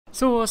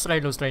សួស្តី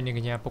លោកស្រីនាងក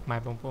ញ្ញាពុកម៉ែ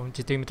បងប្អូន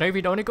ជាទីមេត្រី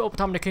វីដេអូនេះក៏ឧប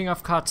ត្ថម្ភដោយ King of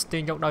Cards ទា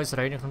ញយកដោយសេ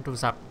រីនៅក្នុងទូរ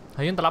ស័ព្ទ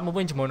ហើយយើងត្រឡប់មក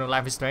វិញជាមួយនឹង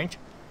Life is Strange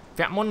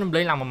វគ្គមុនខ្ញុំ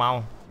លេងឡើង1ម៉ោង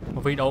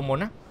មួយវីដេអូមុន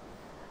ណា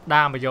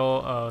ដើរមកយក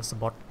ស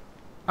បុត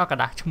ក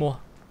ដាស់ឈ្មោះ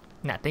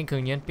អ្នកទិញគ្រឿ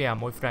ងញៀនពី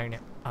មួយ Frank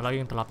នេះឥឡូវ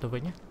យើងត្រឡប់ទៅវិ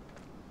ញណា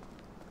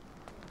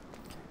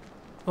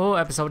អូ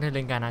អេពីសូតនេះ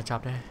លេងកាលណាច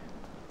ប់ដែរ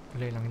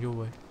លេងឡើងយូរ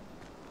ហើយ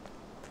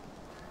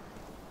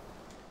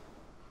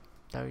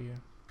ទៅយើ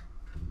ង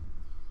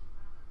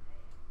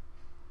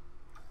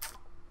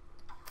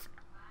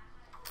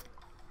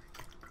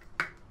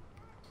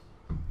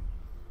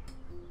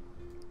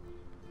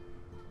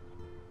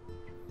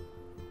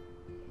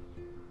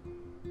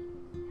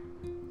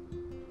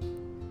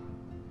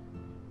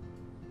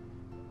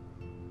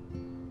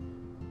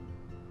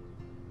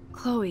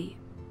Chloe,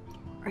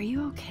 are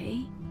you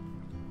okay?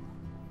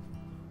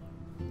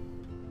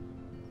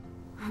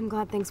 I'm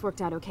glad things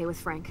worked out okay with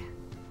Frank.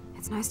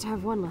 It's nice to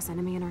have one less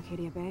enemy in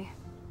Arcadia Bay.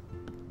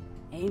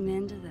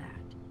 Amen to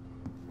that.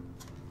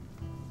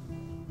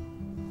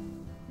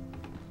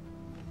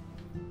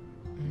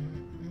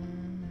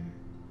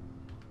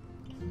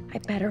 I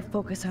better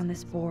focus on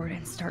this board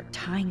and start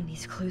tying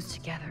these clues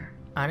together.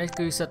 អានេះ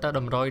គឺសិតតែត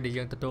ម្រុយដែល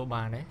យើងទទួល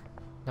បានទេ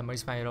ដើម្បី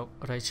ស្វែងរក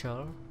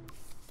Rachel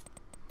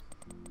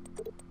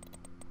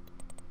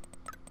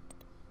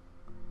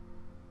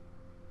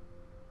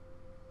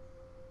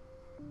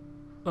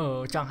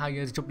ចង់ហៅ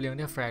យើងទៅជប់លៀង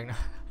នេះ Frank ណា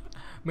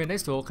មានន័យ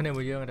ស្រួលគ្នា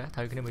មួយយើងដែរត្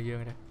រូវគ្នាមួយយើ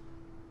ងដែរ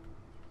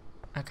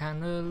អាខាង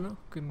លើនោះ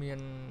គឺមាន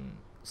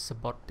ស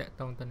បុតតាក់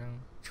ទងទៅនឹង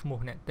ឈ្មោះ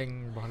អ្នកទិញ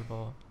រប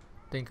ស់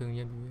ទិញគ្រឿង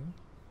ញៀនវា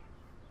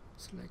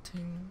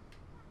selecting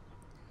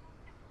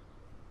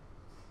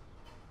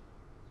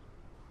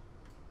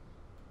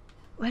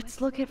Let's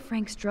look at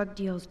Frank's drug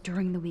deals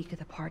during the week of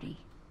the party.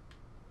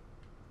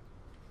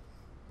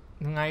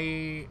 ថ្ងៃ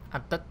អា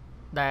ទិត្យ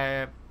ដែល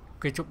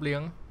គេជប់លៀ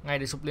ងថ្ងៃ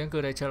ដែលជប់លៀងគឺ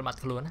Rachel បា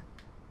ត់ខ្លួនណា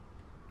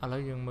ឥឡូ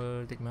វយើងមើល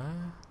តិចមើល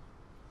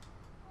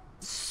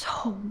So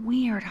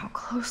weird how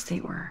close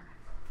they were.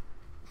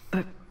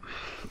 But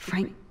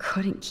Frank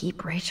couldn't keep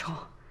Rachel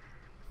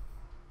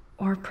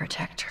or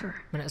protect her.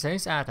 ម្នាក់ផ្សេង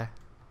ស្អាតហ៎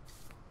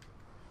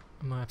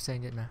មើលផ្សេង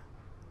ទៀតណា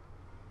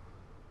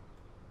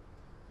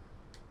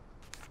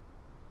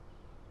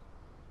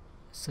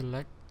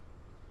select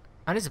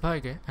អានេះសភៅ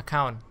គេ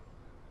account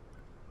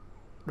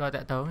ដល់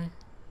តាក់តង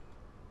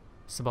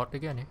សបុតអី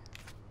គេនេះ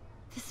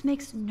This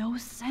makes no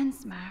sense,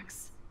 Max.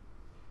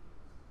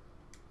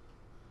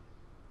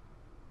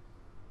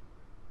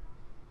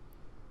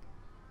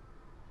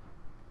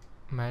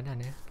 មែនអា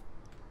នេះ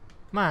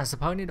មកស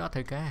ភៅនេះដល់ត្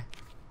រូវគេ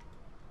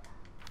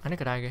អានេះ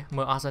ក៏ដែរគេ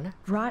មើលអស់សិនណា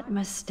Rot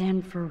must stand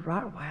for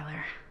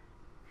Rottweiler.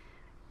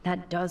 That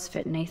does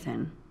fit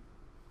Nathan.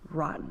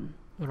 Rotten.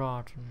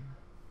 Rotten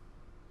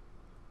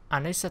អា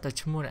នេះសិតតែ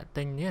ឈ្មោះអ្នក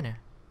ទិញនេះណា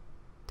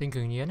ទិញគ្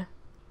រឿងញៀនណា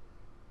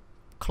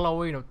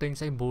Chloe នៅទិញ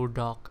ស្អី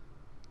Bulldog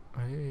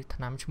អេថ្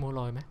នាំឈ្មោះ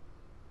លយមែន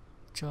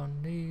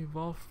Johnny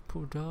Wolf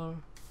Poodle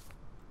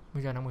មួ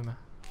យយ៉ាងណាមួយមក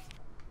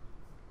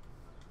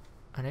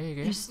អានេះ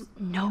គេ There's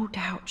no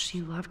doubt she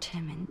loved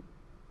him in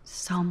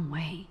some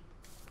way.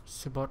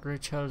 Support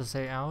Rachel ទៅ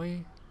សេឲ្យ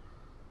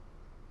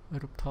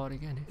រូបថតអី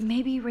គេនេះ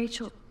Maybe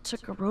Rachel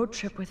took a road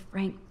trip with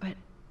Frank, but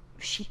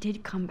she did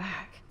come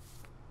back.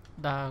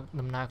 ដើរ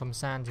ដំណើរកំ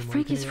សាន្តជាមួយ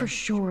Frank គ្នា is for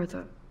sure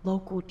the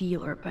local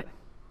dealer, but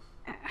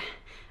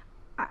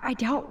I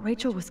doubt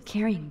Rachel was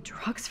carrying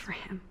drugs for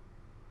him.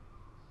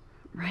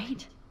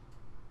 Right?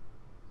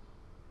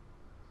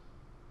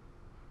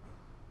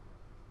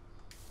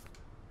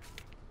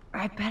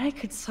 I bet I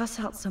could suss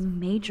out some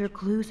major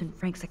clues in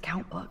Frank's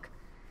account book.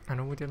 I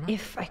know what you mean.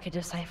 If I could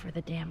decipher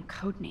the damn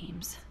code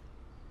names.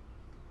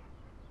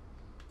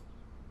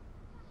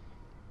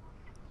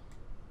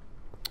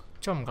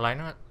 Cho một cái lái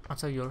nó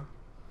sao vô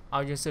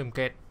ao vô sườn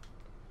kẹt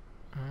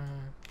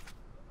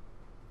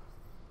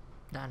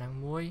đã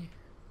đang muối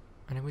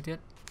anh em mới tiết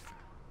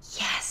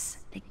Yes,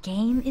 the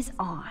game is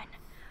on.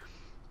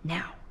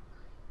 Now,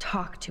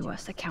 talk to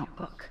us, account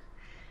book.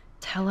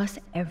 Tell us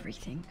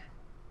everything.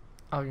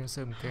 ao vô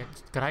sườn kẹt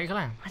cái đấy các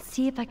bạn Let's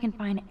see if I can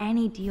find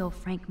any deal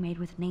Frank made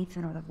with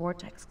Nathan or the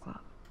Vortex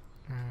Club.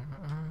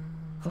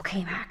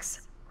 Okay, Max.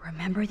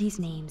 Remember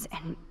these names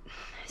and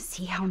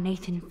see how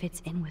Nathan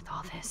fits in with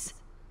all this.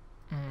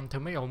 Thứ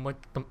mấy ông mới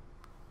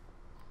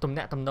tụm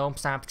nẹt tụm đâu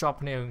xa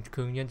chọc này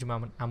cường nhiên cho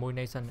mà môi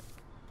Nathan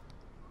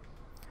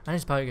anh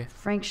ấy kìa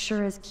Frank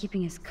sure is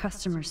keeping his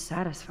customers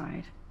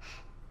satisfied.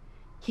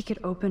 He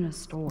could open a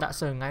store. đã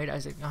sờ ngay đã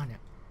dịch ngon nè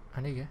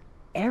anh ấy kìa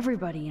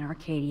Everybody in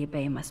Arcadia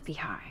Bay must be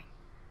high.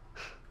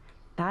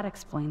 That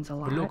explains a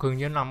lot. lúc cường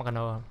nhiên làm cái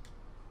nào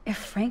If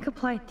Frank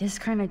applied this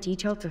kind of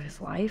detail to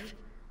his life,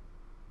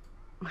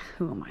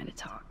 who am I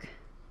to talk?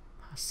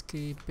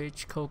 Husky,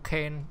 bitch,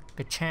 cocaine,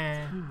 cái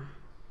cha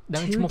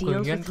Two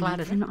deals with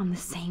Nathan on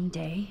the same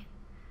day.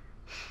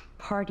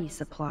 Party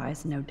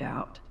supplies, no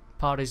doubt.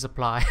 Party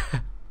supply.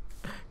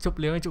 Chụp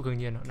liếng chụp cường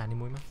nhiên là đi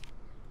mũi mà.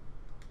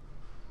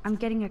 I'm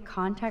getting a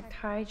contact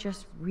high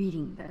just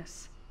reading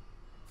this.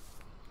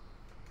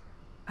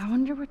 I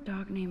wonder what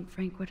dog name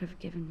Frank would have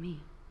given me.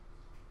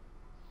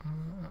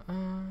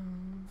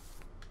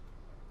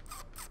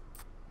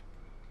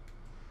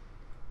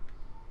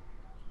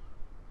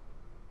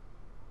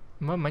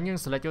 mới mấy nhưng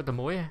select vô từ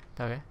muối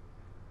trời ơi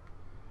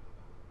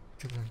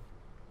chụp lên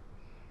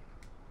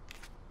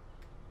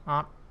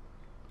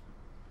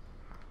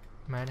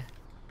mẹ này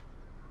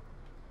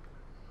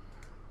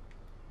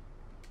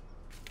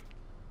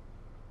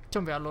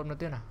trong vẽ luôn nó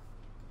tiếc nào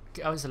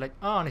cái ơi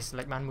select này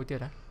select ban mũi tiếc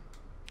đó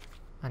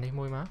anh ấy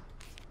mũi má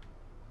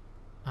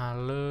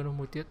lơ nó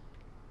mũi tiếc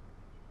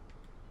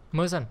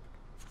mới dần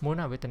muốn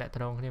nào với tên đại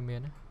tàu cái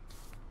miền đấy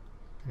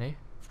đấy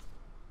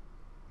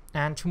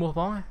ăn chung mua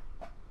bó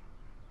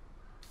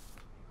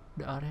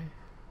đỡ đấy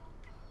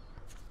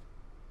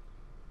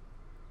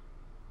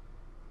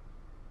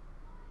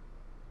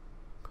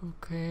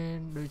ok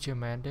đôi chiều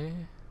mẹ đấy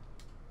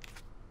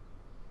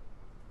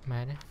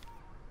lần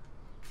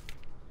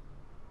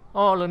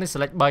này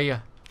select bay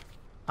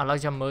lấy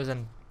cho mới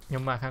dần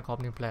nhưng mà khang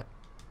cọp new plate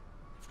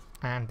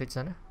ăn tích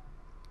dẫn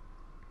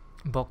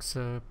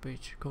boxer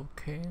beach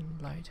cocaine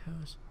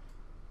lighthouse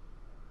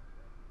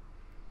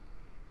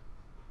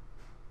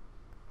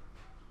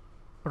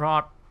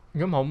rod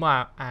nhóm hổng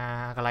mà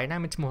cái lấy này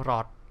mình mua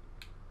rod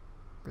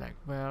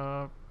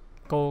blackwell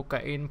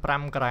cocaine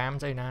 5 gram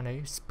vậy nè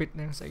đấy speed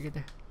nó sẽ cái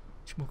thế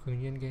mua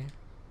cường nhiên kia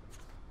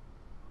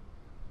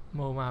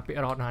mua mà bị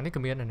rod này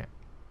cái miếng này nè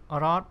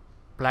rod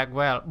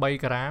blackwell 3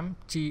 gram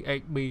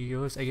GHB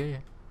vô sẽ cái gì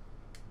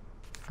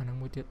nó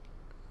mua tiết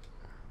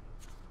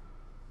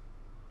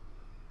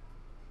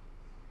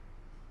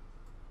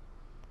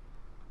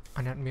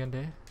anh nhận miếng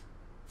đấy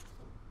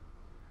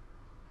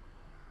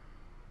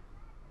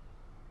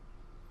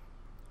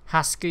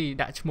Husky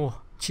đã mua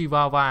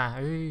Chihuahua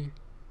ấy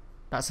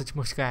đã sử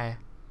mua Sky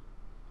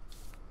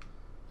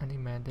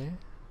anime đấy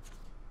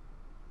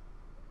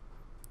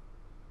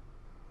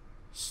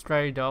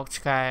Stray Dog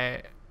Sky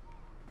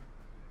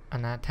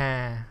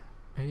Anatha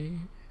ấy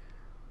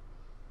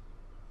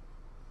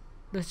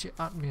đây chị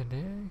ớt miền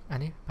đấy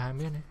anh ấy ba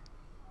miền đấy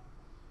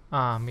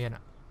miền ạ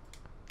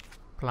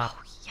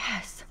oh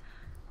yes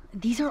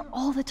these are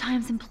all the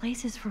times and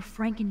places for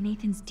Frank and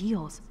Nathan's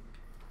deals.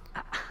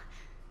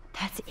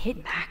 That's it,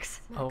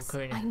 Max.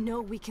 Okay. I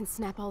know we can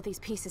snap all these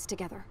pieces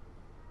together.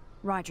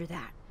 Roger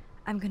that.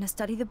 I'm gonna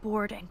study the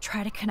board and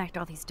try to connect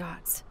all these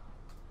dots.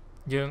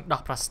 Dương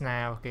đọc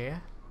Prasna kìa.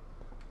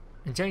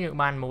 Mình chắc những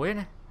bàn muối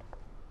này.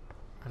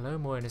 Lỡ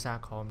muối nó ra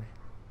khóm này.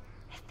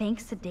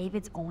 Thanks to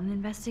David's own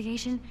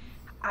investigation,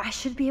 I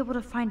should be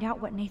able to find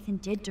out what Nathan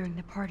did during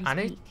the party's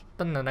week.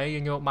 Tên ở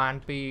đây vô bàn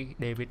pi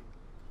David.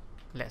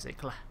 Lẽ sẽ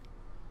là.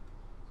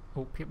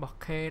 Phía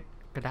bucket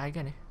cái đáy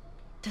cái này.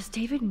 Does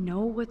David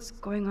know what's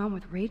going on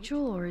with Rachel,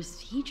 or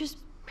is he just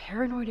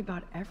paranoid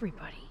about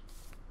everybody?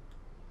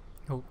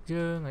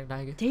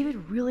 David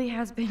really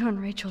has been on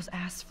Rachel's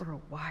ass for a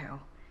while.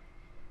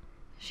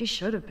 She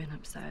should have been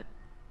upset.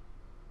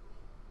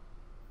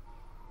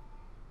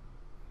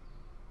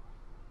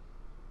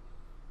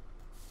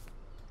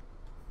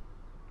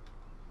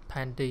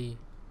 Panty,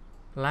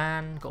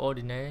 Lan,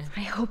 coordinate.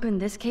 I hope in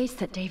this case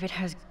that David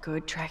has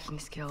good tracking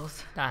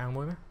skills.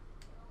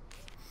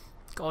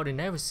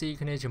 Coordinate với C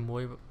cái này chỉ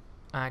môi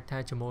ai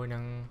thay chỉ môi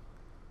năng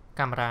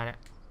camera này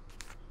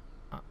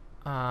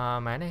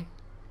máy này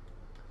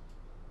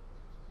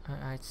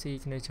ai C cái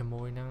này chỉ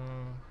môi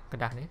năng cái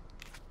đạn đấy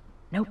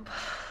nope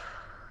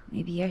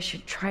maybe I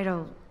should try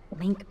to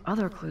link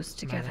other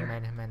clues together máy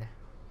này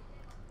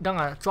đang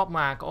là drop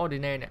mà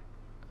coordinate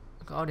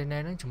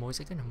nó chỉ môi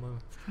sẽ cái nào mơ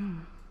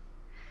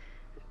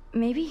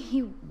maybe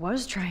he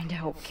was trying to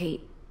help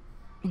Kate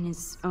in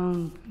his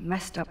own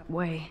messed up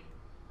way.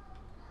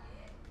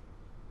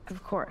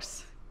 Of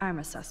course, I'm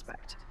a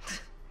suspect.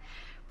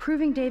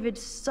 Proving David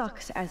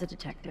sucks as a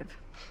detective.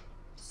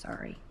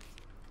 Sorry.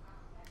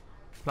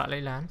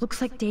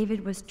 Looks like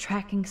David was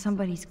tracking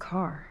somebody's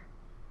car.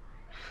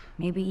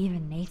 Maybe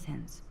even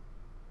Nathan's.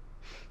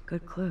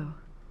 Good clue.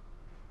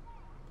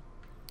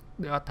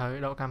 Để thử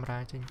đo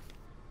camera chứ.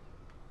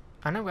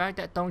 Nó gái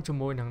chạy tông cho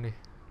môi nằng đi.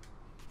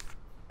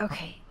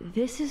 Okay,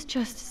 this is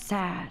just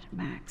sad,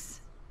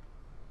 Max.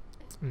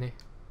 Nè.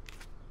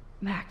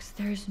 Max,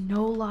 there's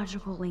no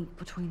logical link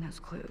between those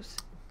clues.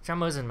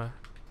 Cảm ơn mà.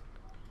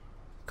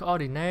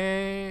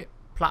 Coordinate,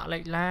 plot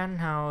lệch lan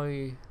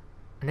hồi.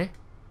 Nè.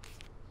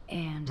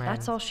 And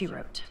that's all she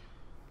wrote.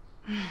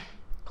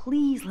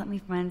 Please let me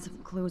find some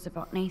clues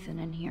about Nathan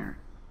in here.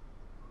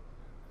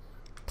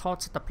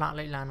 Thoughts the plot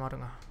lệch lan vào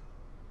được à?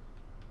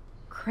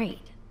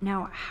 Great.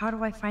 Now, how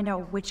do I find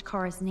out which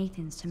car is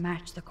Nathan's to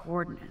match the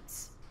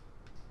coordinates?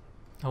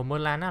 Hồi mưa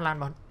lan á, lan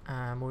bọn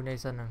mùi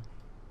Nathan à.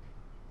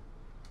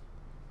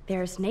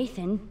 There's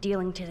Nathan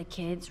dealing to the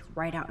kids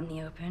right out in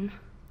the open.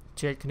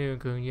 Chết cái này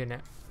cường nhiên nè.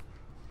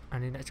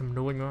 Anh ấy lại chùm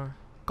nuôi mà.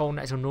 Câu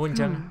lại chùm nuôi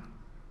chân.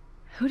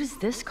 Who does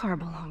this car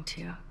belong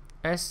to?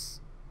 S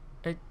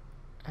H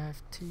F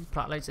T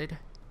plot lệch gì đây?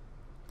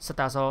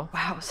 Stars.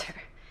 Wowzer.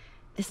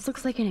 This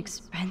looks like an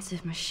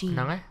expensive machine.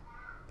 Nắng ấy.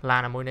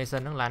 Là mùi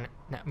Nathan nó là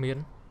nạ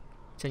miến.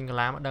 Trên cái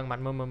lá mà đang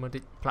bạn mơ tí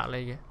plot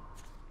lệch kìa.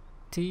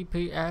 T P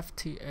F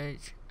T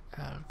H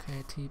L K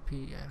T P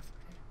F.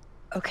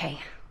 Okay,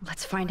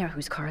 let's find out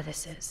whose car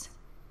this is.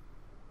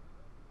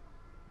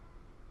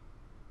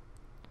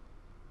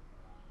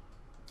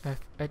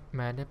 FH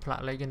មែនទេផ្លា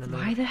ក់លេខគេនៅលើ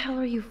Why the hell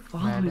are you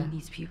following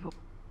these people?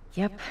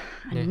 Yep,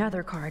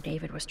 another car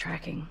David was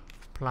tracking.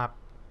 ផ្លាប់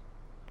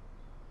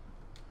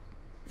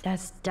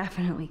That's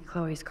definitely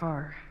Chloe's car.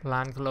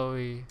 ឡាន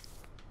Chloe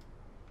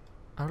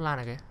អត់ឡាន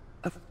អីគេ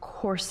Of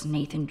course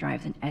Nathan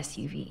drives an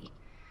SUV.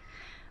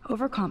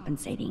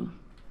 Overcompensating,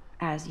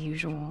 as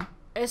usual.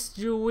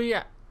 SUV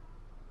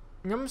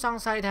ខ្ញុំស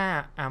ង្ស័យថា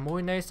អាមួយ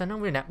នៃសិនហ្នឹង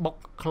វាអ្នកបុក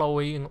Chloe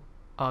ឲ្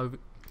យ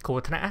គ្រោះ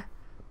ថ្នាក់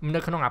នៅ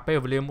ក្នុងអាពេល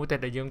វេលាមួយតែ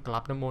ដែលយើងត្រឡ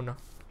ប់ទៅមុន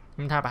ខ្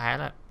ញុំថាប្រហែល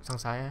ស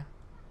ង្ស័យ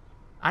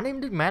អានេះមិ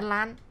នដូចមែន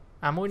ឡាន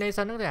អាមួយនៃ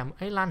សិនហ្នឹងទេ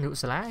អីឡានរុ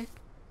ស្សាឡា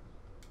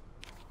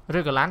ឬ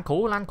ក៏ឡានគ្រូ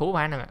ប្រ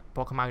ហែលហ្នឹងព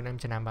ណ៌ខ្មៅនឹង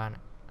ចំណាំបាន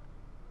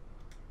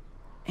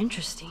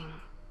Interesting.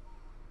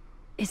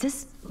 Is this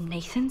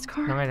Nathan's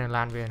car? ហ្នឹងហើយ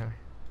ឡានវាហ្នឹង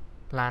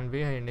ឡាន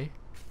វាហើយនេះ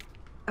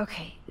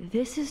Okay,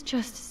 this is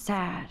just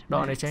sad. ដ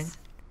កនេះចេញ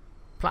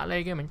ផ្លាក់លេ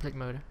ខគេមិនភ្លេច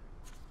មើល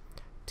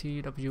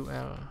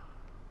TWL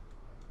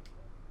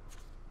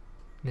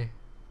នេះ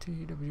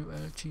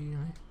TWLG ហ្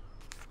នឹង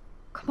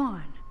Come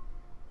on.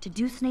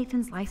 Deduce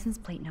Nathan's license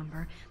plate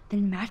number,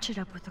 then match it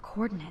up with the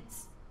coordinates.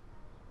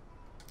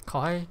 ខុ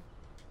សហើយ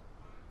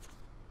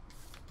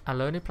ឥ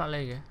ឡូវនេះផ្លាក់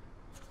លេខគេ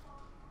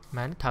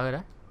មែនត្រូវ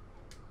ដែរ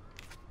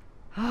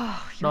Oh,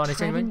 you're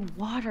treading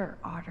water,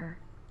 Otter.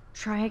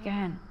 Try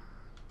again.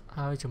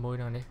 ហើយជាមួយ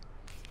នឹងនេះ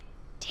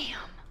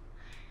Damn.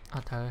 អ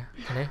ត់ត្រូវ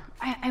នេះ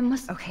I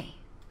must. Okay,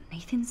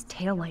 Nathan's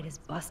taillight is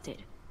busted.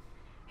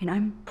 And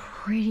I'm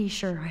pretty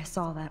sure I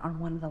saw that on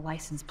one of the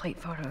license plate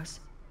photos.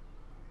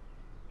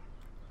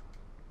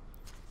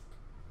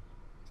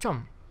 ចំ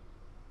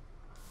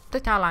តែ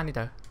ថាឡាននេះ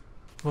ទៅ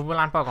វា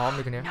ឡានប៉កក្រហម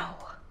ដូចគ្នា No.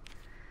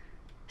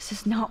 This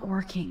is not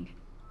working.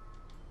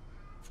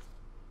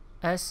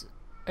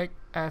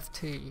 SHFT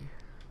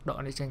ដក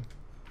នេះចេញ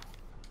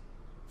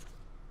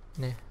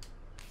នេះ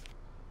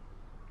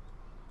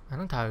អា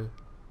ហ្នឹងត្រូវ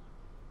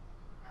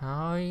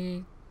ហើយ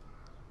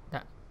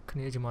ដាក់គ្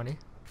នាជាមួយនេះ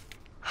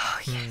Oh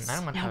yes, now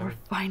we're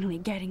finally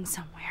getting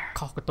somewhere.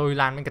 ខុសកតុយ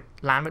ឡានមិ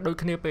នដូច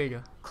គ្នាពេក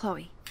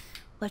Chloe,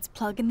 let's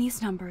plug in these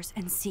numbers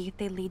and see if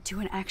they lead to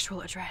an actual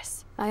address.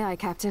 Aye, aye,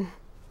 Captain.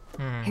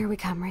 Here we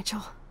come,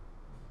 Rachel.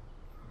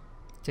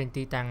 ចេញ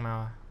ទីតាំងមក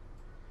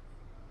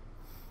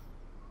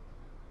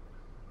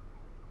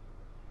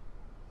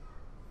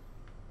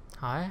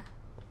ហើយ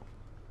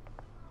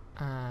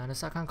នៅ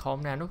សាខាងក្រោម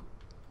នេះនោះ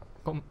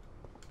កុំ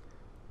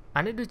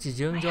អានេះដូចជា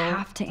យើងយក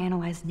I have to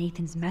analyze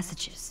Nathan's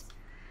messages.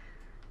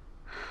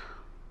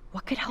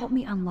 What could help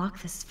me unlock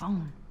this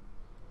phone?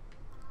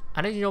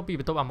 អានេះយកពី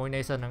បន្ទប់អាមួយ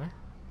Nathan ហ្នឹង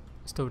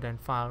student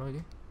file នោះ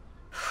គេ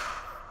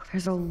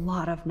There's a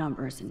lot of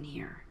numbers in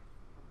here.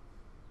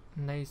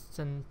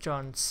 Nathan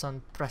Johnson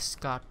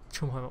Prescott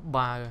ឈ្មោះឲ្យមក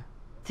បើ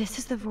This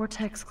is the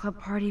Vortex Club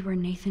party where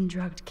Nathan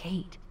drugged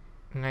Kate.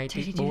 ថ្ងៃទី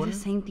Did he do the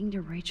same thing to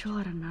Rachel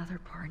at another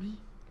party?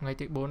 ថ្ងៃ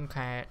ទី4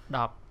ខែ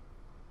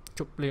10ជ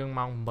ប់លៀង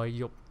ម៉ោង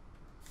8យប់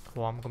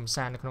រំកំ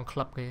សាន្តនៅក្នុងក្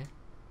លឹបគេ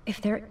If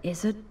there is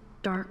a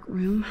dark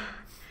room,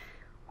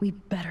 we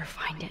better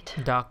find it.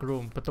 Dark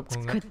room បន្ទប់ង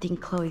ងឹត Good thing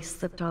Chloe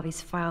slipped all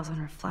these files on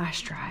her flash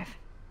drive.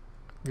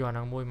 យកអាហ្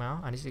នឹងមួយមក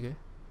អានេះស្អីគេ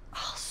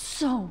Oh,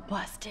 so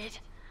busted.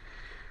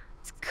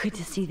 It's good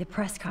to see the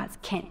Prescotts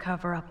can't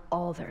cover up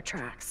all their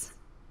tracks.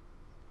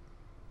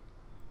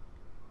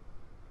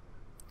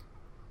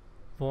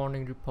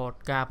 Warning report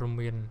ការព្រ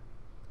មាន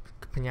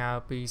ផ្ញើ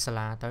ពីសា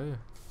លាទៅ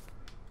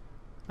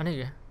អានេះ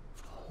គេ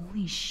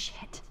Holy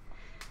shit.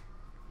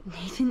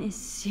 Nathan is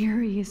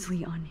seriously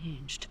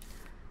unhinged.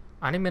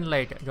 អានេះមាន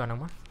លេខយកអាហ្នឹង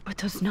មក But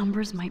those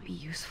numbers might be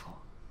useful.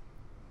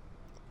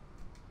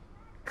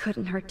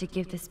 Couldn't hurt to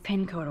give this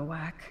pin code a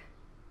whack.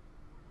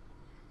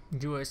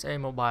 USA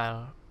mobile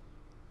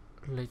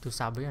លេខទូរ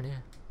ស័ព្ទវានេះ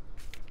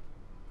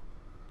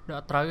ដ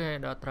កត្រូវឯង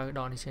ដកត្រូវ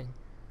ដកនេះចេញ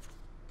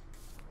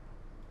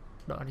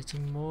ដកនេះចេ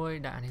ញមួយ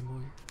ដាក់នេះមួ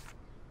យ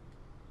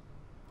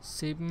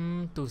SIM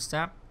ទូរ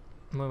ស័ព្ទ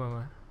មើល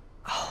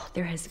Oh,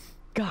 there has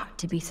got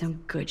to be some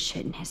good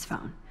shit in his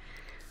phone.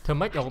 ធ្វើ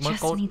ម៉េចយកមើល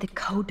Just កូដ need the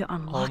code to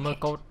unlock មើល it.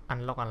 កូដ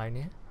unlock អាឡៃ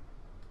នេះ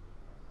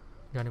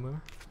យកនេះមើល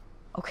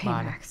Okay,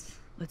 Max.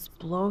 Let's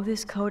blow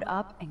this code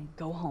up and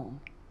go home.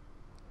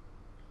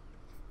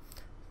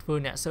 ធ្វើ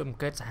អ្នកស៊ើបអ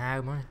ង្កេតសាហាវ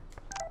មក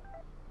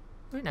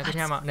វិញអ្នកគេ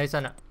ញ៉ាំមក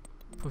Nathan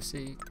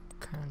Pussy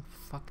can't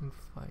fucking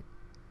fight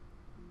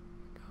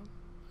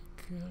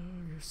kill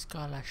your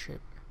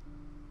scholarship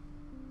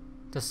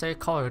ទៅសេ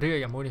ខលរឿយ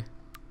អាមួយនេះ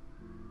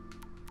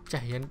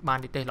ចេះរៀនបាន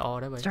និទេសល្អ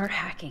ដែរបើ Start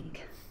hacking.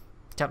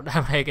 ចាប់ដើ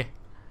មហេគេ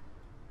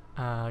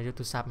យក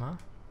ទូរស័ព្ទមក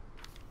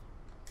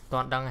ត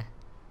ន់ដឹងឯង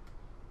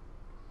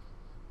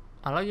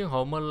ឥឡូវយើងរ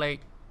កមើលលេ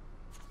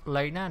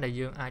ខណាដែល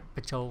យើងអាចប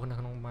ញ្ចូលនៅ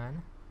ក្នុងបាន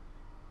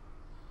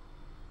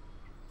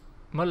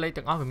មើលលេខ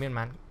ទាំងអស់វាមាន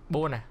ប៉ុន្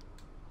មាន4ណា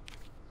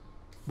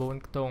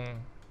4ខ្ទង់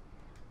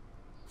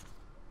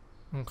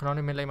ក្នុង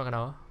នេះមានលេខមកកណ្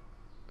ដោ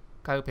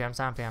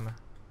9535ហ៎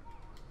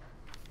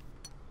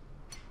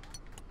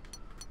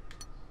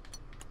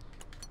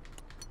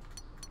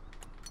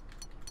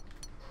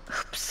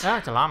Oops.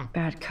 ច្រឡំ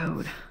Bad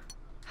code.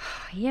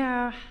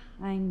 Yeah,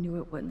 I knew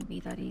it wouldn't be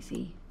that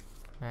easy.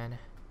 Man.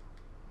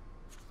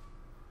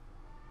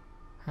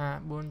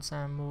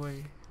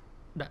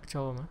 5431 ដាក់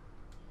ចូលមក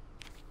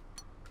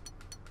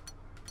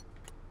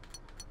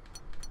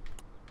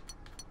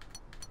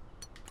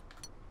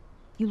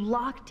You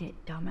locked it,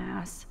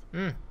 dumbass.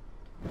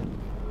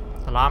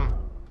 ច្រឡំ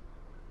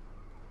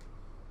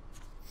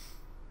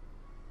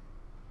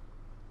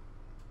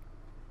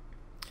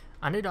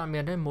អានេះដល់មា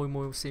នទេមួ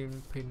យស៊ីម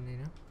ភីននេះ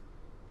ណា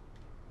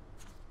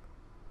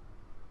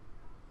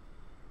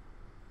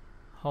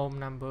Home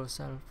number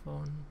cell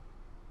phone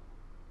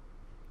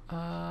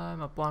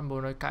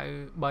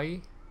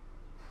 1993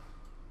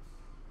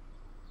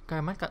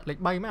 cái mắt cả lịch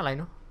bay mấy lại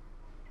nữa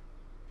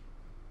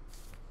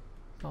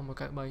còn một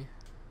cái bay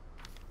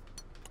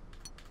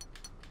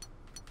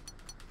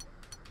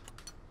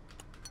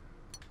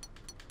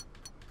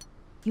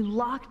You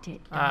locked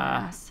it,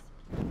 dumbass.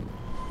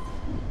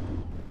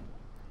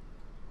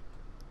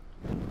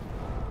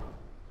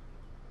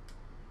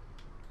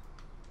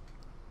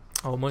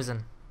 Oh, mới dần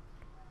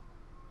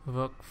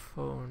work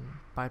phone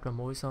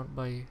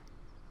 8603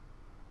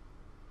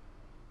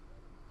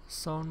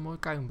 son mỗi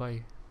cái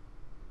 7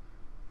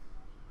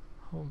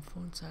 home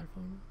phone cell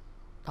phone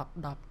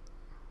đập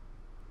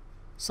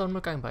son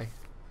mỗi cái 7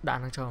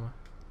 đạn đang cho mà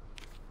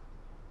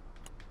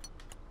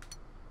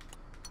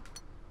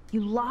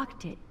You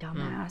locked it,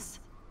 dumbass.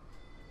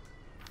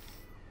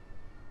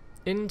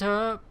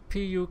 Enter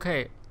PUK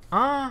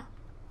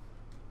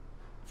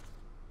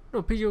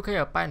Đồ PUK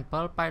ở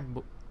 87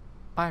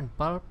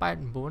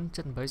 84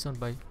 97 son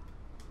 7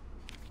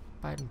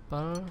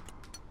 87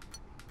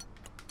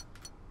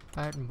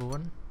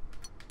 84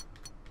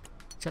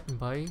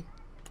 77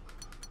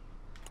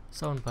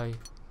 son 7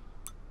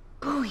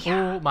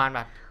 Booyah. Bàn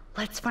bạc.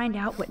 Let's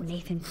find out what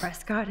Nathan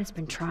Prescott has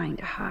been trying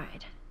to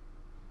hide.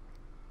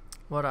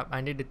 What up?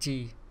 I need the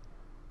G.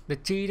 The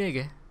G đây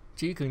kìa.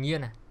 G tự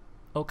nhiên à.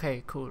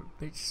 Okay, cool.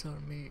 Bitch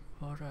sold me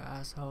water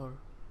asshole.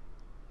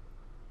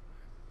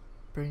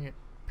 Bring it.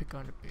 Pick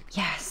on the bitch.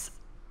 Yes.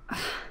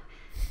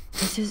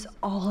 This is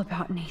all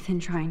about Nathan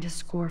trying to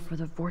score for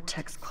the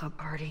Vortex Club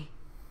party.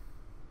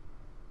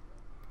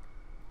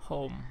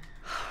 Home.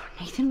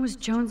 Nathan was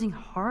jonesing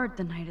hard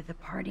the night of the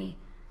party.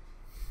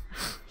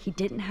 He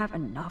didn't have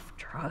enough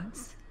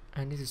drugs.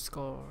 I need to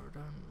score.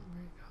 Don't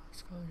make a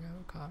score. You have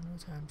a car. No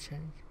time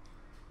change.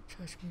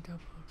 Charge me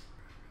double.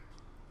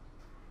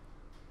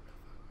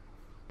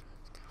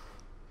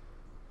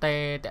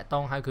 Tè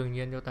tông hai cường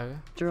nhiên vô tới.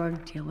 Drug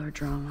dealer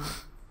drama.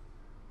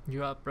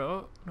 You are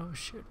bro? No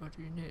shit, what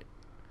do you need?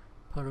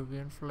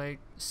 Peruvian flake,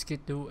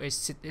 skidoo,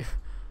 acid.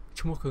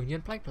 Chung một cường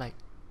nhiên flake.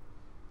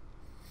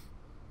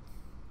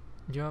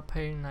 You are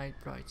paying night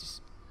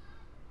prices.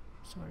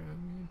 Sorry, I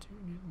need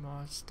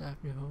more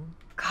staff at home.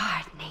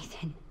 God,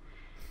 Nathan.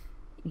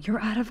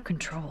 You're out of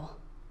control.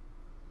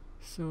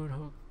 Soon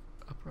hook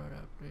a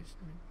product, please,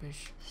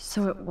 bitch.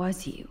 So it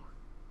was you.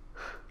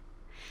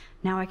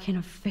 Now I can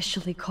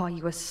officially call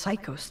you a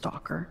psycho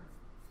stalker.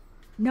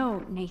 No,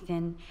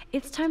 Nathan.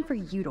 It's time for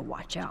you to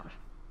watch out.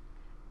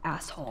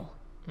 Asshole.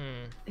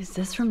 Is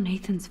this from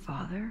Nathan's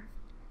father?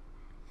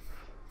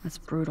 That's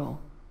brutal.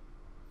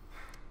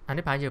 Anh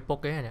ấy phải giờ bốc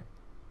cái này.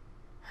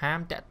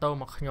 Ham tẹt tô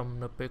mà nhom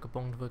nộp về cái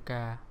bông vừa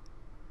ca.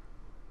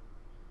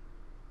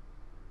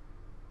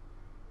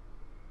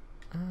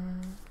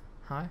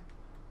 Hỏi.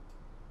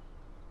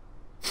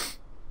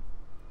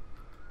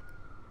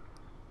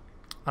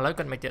 Ở lấy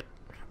cần mày chết.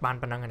 Bàn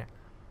năng này nè.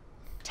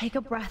 Take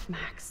a breath,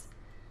 Max.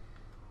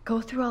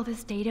 Go through all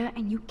this data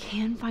and you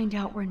can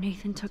find out where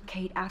Nathan took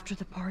Kate after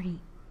the party.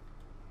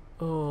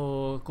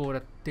 Cô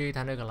đặt ti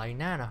thằng này còn lại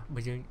ná nè.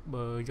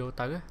 Bờ vô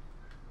tới á.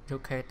 Vô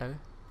Kate tới.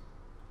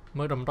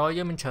 Mưa đồng đôi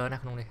với mình chờ nè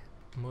không này.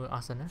 Mưa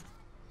Austin á.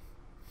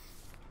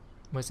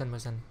 Mưa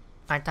sân.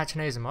 Anh ta trên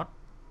đây rồi mất.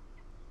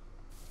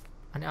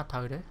 Anh ấy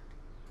thời đấy.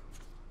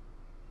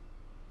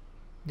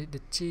 Need the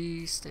G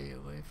stay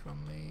away from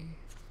me.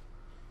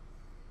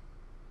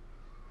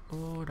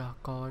 Đã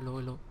coi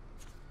lôi luôn.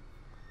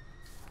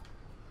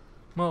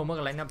 Mơ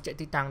cái lại nằm chạy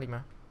titan đi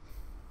mà.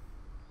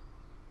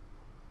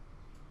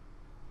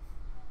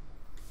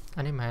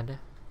 Anh ấy màn đây.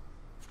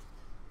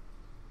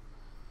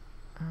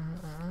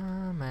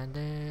 Màn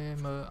đây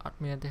mơ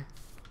admin đây.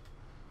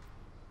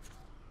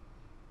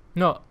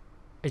 No,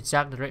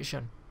 exact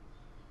direction.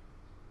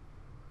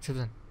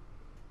 Children.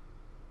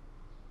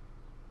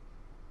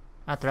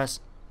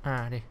 Address.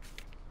 Đi.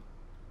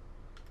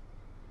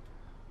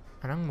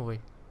 Anh mùi.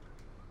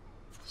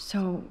 So,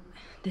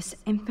 this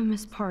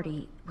infamous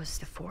party was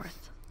the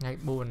 4th. Ngày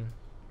buồn.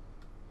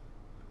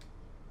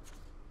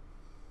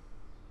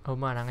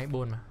 Mà là ngày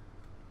buồn mà.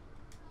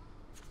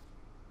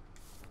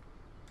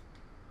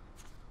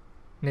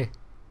 Nè.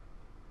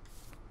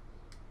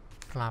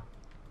 Lạp.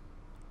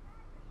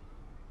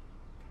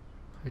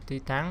 Hơi tí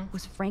táng.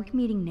 Was Frank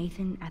meeting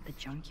Nathan at the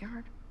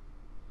junkyard?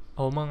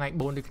 Mà ngày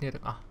buồn đi kia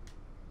được à?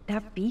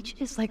 That beach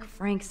is like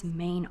Frank's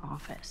main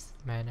office.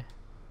 Mẹ nè.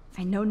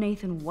 I know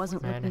Nathan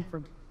wasn't looking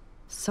for...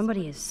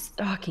 Somebody is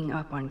stocking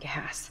up on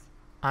gas.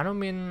 I don't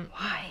mean...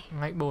 Why?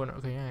 Ngày buồn ở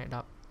cái này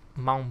đọc.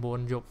 Mong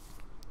buồn dục.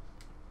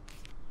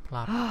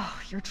 Lạp.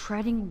 Oh, you're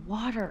treading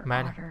water,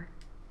 Man. Otter.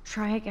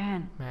 Try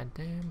again.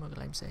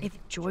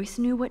 If Joyce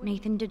knew what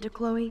Nathan did to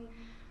Chloe,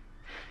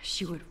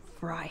 she would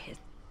fry his...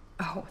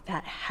 Oh,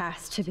 that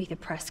has to be the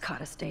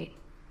Prescott estate.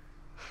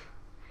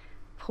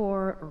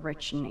 Poor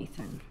rich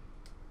Nathan.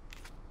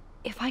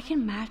 If I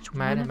can match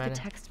one of the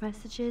text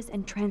messages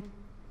and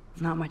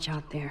not much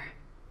out there.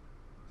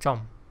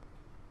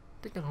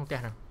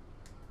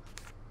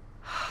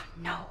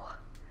 No.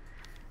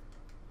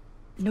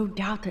 No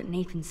doubt that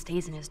Nathan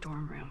stays in his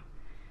dorm room.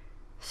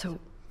 So,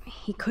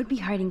 he could be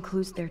hiding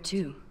clues there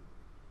too.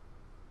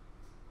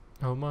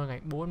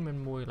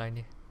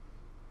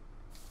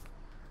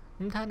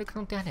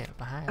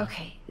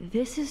 Okay,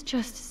 this is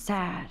just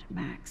sad,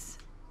 Max.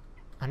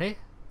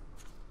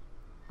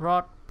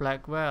 Rod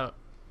Blackwell.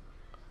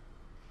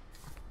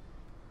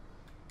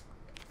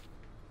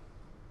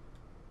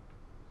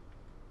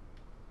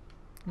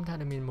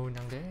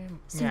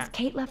 Since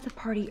Kate left the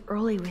party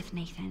early with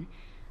Nathan,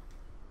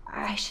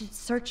 I should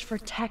search for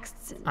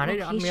texts,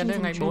 locations,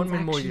 and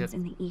transactions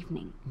in the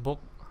evening. Book.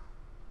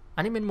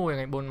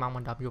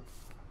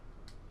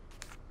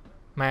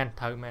 Man.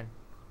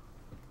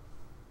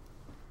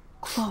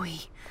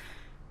 Chloe,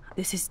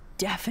 this is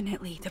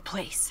definitely the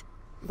place.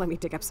 Let me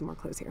dig up some more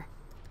clues here.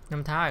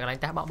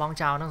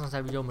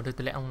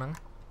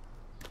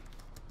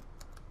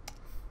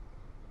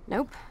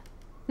 Nope.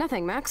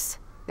 Nothing, Max.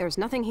 There's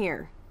nothing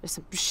here. Just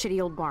some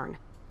shitty old barn.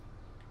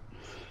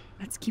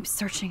 Let's keep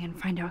searching and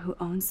find out who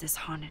owns this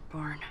haunted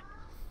barn.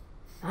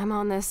 I'm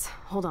on this.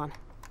 Hold on.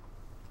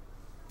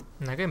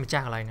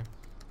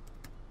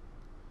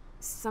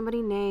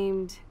 Somebody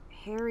named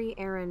Harry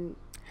Aaron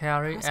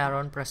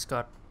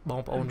Prescott.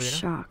 I'm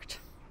shocked.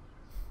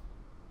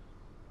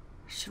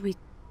 Should we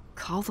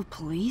call the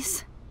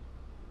police?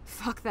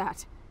 Fuck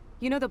that.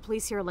 You know the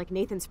police here are like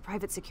Nathan's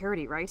private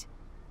security, right?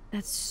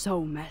 That's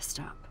so messed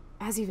up.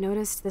 As you've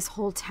noticed, this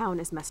whole town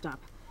is messed up.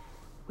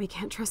 We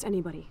can't trust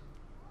anybody.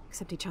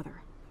 Except each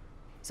other.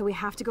 So we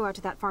have to go out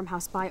to that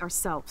farmhouse by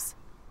ourselves.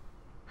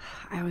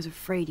 I was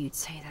afraid you'd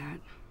say that.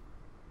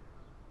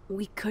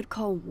 We could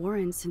call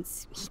Warren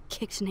since he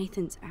kicked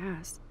Nathan's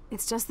ass.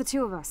 It's just the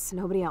two of us,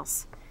 nobody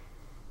else.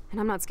 And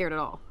I'm not scared at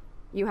all.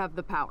 You have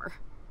the power.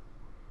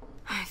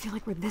 I feel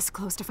like we're this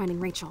close to finding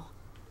Rachel.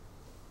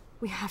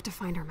 We have to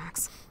find her,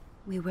 Max.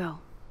 We will.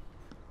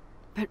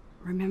 But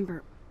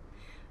remember,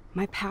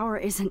 my power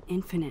isn't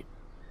infinite.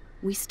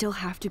 We still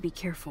have to be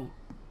careful.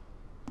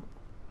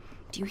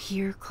 Do you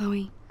hear,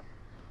 Chloe?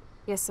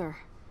 Yes, sir.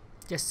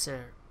 Yes,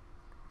 sir.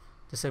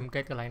 The same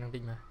kết cái này năng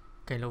định mà.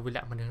 Cái lâu vi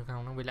lạ mà đừng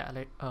không nó vi lạ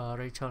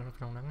Rachel nó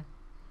không nắng.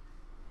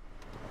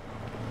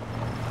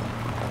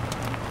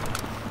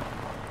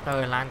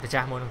 Tờ lan cái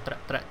cha môn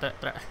trệ.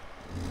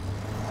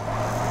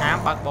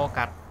 Ám bạc bò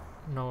cắt.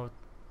 No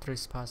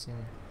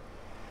trespassing.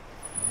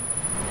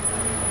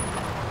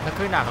 Nó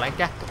cứ nào cái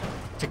chắc.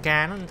 Chả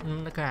cá nó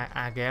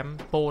cái game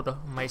po đó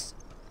mày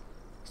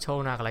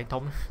show nào cái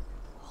thống.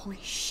 Holy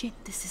shit,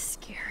 this is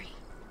scary.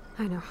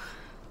 I know,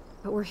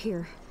 but we're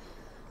here.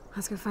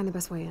 Let's go find the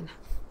best way in.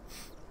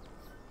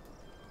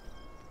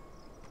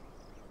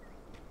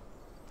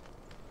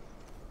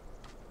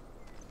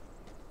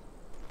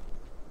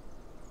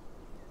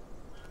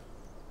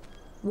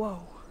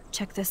 Whoa,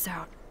 check this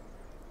out.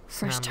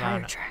 Fresh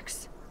tire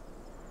tracks.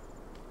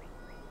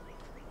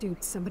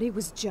 Dude, somebody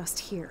was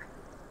just here.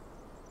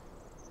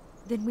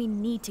 Then we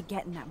need to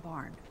get in that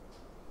barn.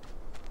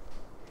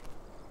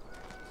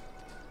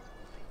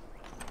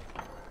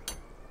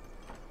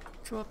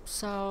 Chụp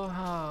sao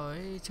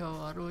hỏi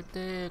cho đôi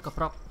tê cặp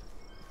rọc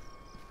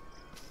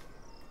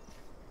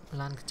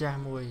lan cha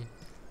mùi.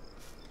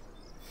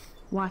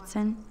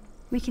 Watson,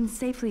 we can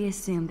safely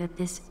assume that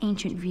this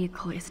ancient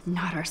vehicle is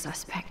not our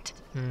suspect.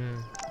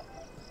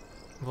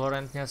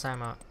 Warren nha sai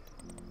mà.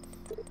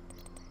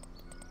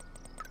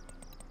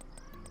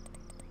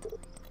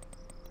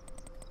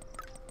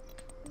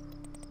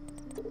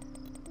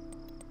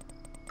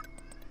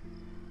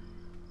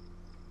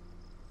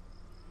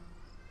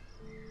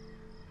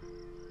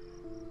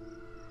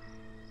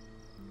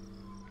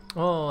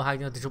 Hai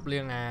người chụp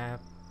liền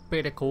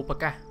pe để cố bạc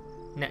cả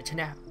nè chứ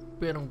nè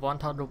pe đồng vòn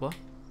thọt được không?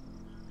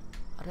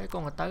 Ở đây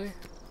còn là tới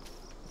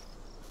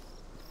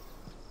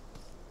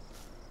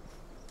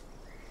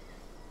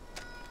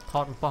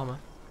thọt một bom á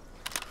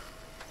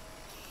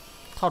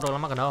thọt được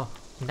lắm mà cần đâu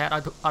mình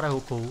đã ở đây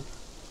hộp cũ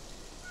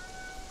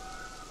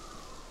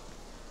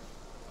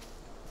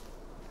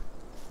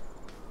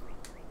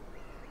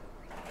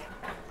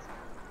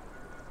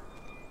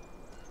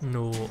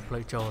nụ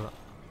lấy trâu rồi.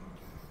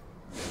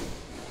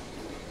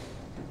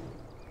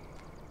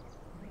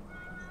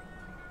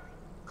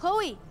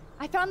 Chloe,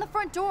 I found the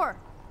front door.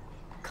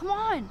 Come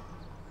on.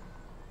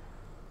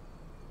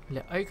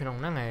 Lẽ ấy cái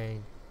nòng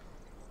này.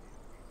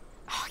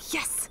 Oh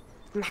yes,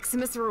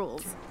 Maximus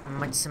rules.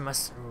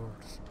 Maximus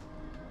rules.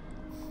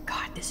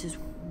 God, this is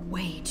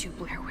way too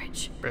Blair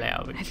Witch. Blair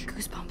Witch. I have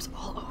goosebumps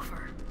all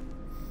over.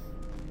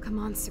 Come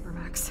on,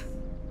 Supermax.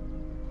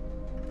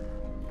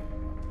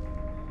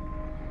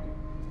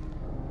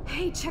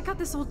 Hey, check out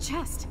this old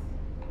chest.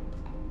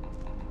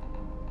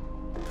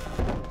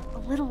 A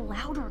little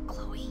louder,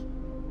 Chloe.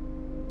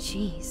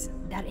 Jeez,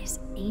 that is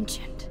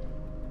ancient.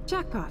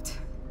 Jackpot.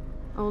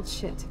 Old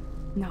shit.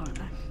 No,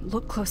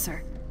 look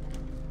closer.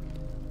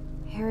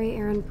 Harry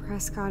Aaron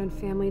Prescott and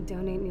family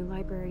donate new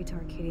library to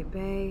Arcadia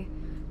Bay.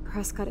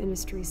 Prescott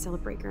Industries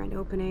celebrate grand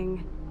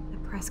opening.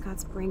 The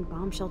Prescotts bring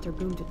bomb shelter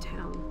boom to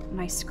town.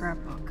 Nice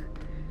scrapbook.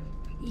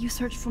 You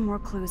search for more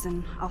clues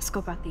and I'll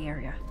scope out the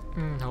area.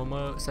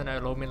 Homer sân ở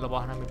lô mình là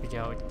bỏ mình bây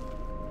giờ.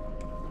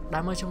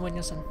 Đã mới chung quanh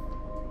nhau sân.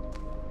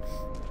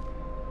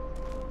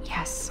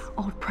 Yes,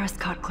 old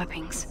Prescott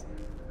clippings.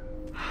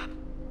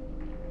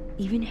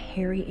 Even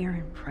Harry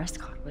Aaron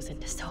Prescott was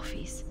into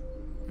selfies.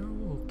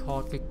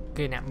 Thọt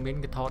cái nạm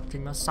miếng cái thọt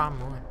trên nó xăm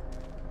rồi.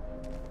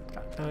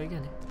 Tới cái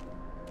này.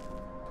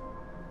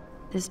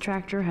 This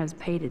tractor has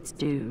paid its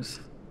dues.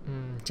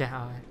 Chà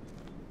ơi.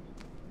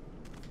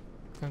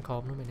 Con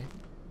khóm nữa mày đấy.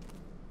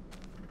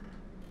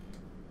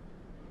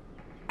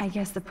 I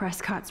guess the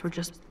Prescotts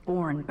were just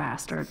born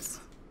bastards.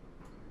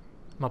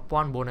 Mà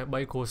quan bộ này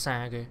bay cổ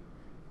xa kìa.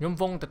 Nhóm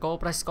vong tại cô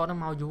Prescott nó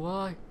mau dù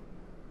ơi.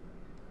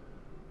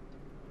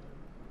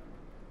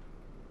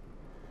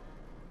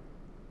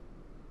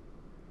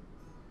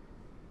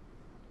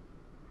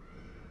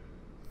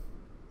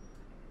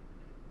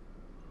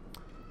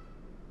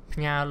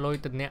 Nhà lôi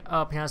từ nè,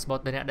 nhà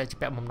spot từ nè đây chỉ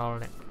bẹ mầm non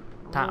này.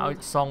 Thả ở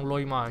song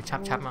lôi mà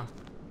chắp mà.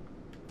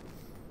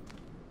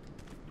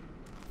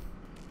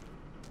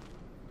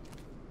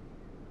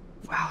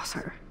 Wow,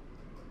 sir.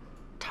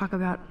 Talk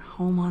about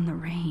home on the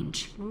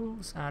range.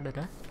 Xa được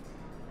đấy.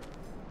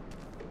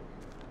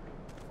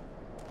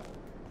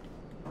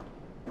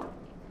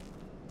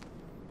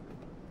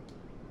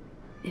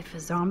 If a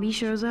zombie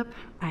shows up,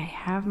 I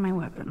have my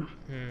weapon.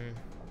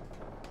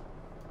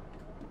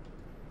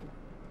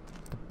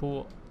 The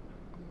pool.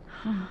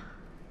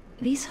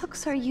 These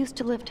hooks are used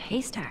to lift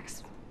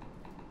haystacks.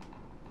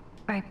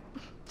 I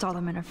saw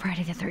them in a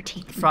Friday the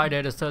 13th.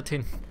 Friday the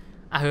 13th.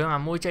 À hướng à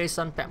mua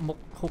Jason bẹ mục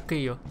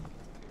hockey rồi.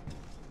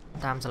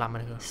 Tam sẽ làm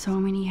được. So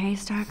many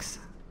haystacks,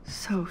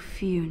 so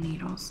few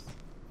needles.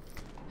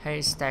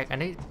 Haystack anh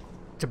ấy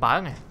chụp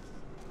bắn này.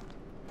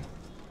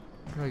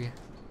 Rồi kìa.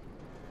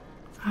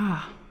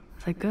 Ah,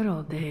 the good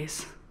old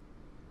days.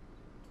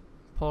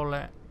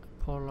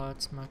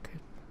 Pollard's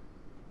Market.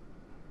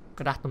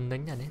 Cái đặt tùm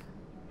tính này đấy.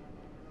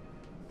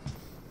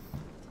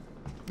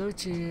 Đôi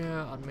chia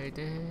ẩn mê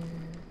thế.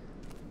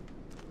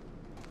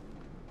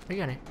 Đấy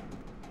kìa này.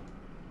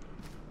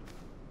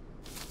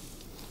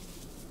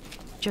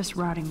 Just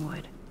rotting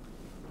wood.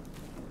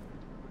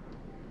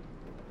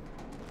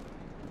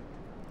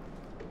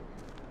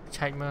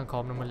 Chạy mà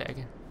khóm nó mới lẽ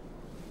kìa.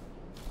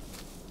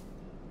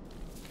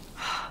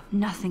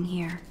 Nothing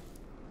here.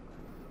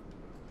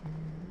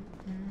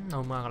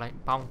 Đâu mà lại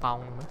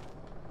pong nữa.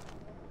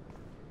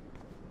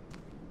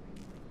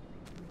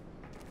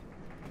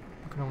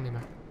 Không đi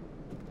mà.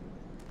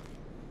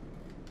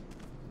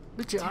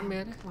 Đứa chị ăn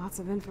mê đấy.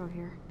 Lots of info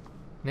here.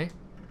 Nè.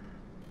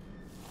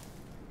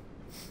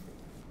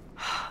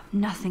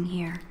 Nothing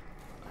here.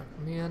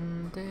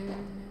 Miền thế.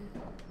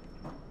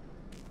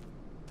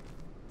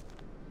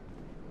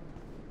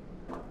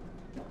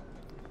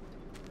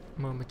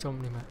 Mơ mà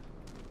trông đi mà.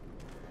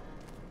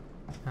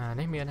 À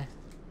đấy miền này.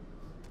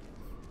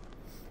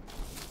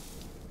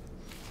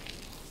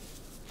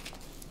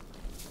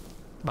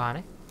 Bà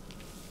đấy.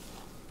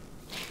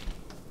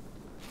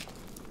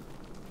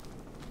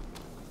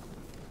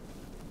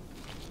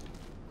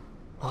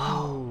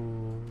 Whoa.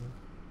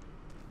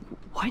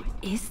 What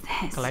is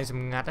this? Cái này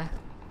dùm ngặt á.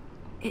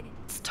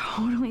 It's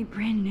totally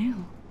brand new.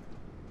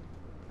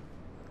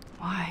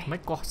 Why? Mấy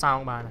có sao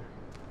không bà này?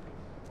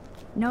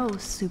 No,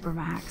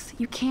 Supermax.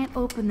 You can't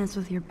open this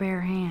with your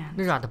bare hands.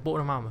 Nó ra tập bộ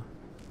nó mà.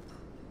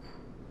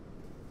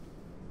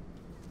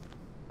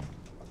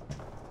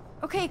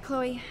 Okay,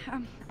 Chloe.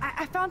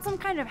 I found some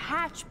kind of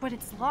hatch, but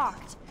it's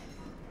locked.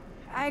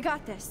 I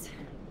got this.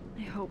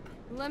 I hope.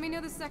 Let me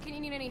know the second you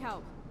need any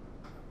help.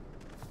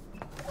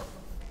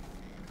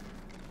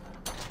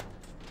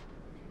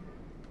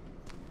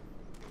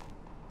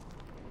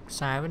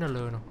 Sai với nó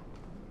lừa nào.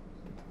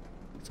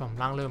 Xong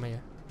lăng lừa mày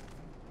à?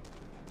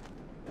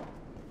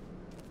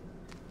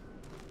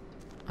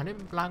 Anh ấy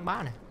lang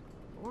bá này.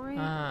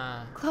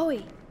 À. Chloe,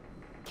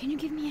 can you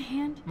give me a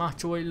hand? Mà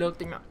chui lược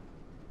tính mạng.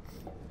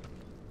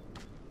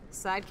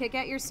 Sidekick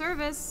at your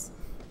service.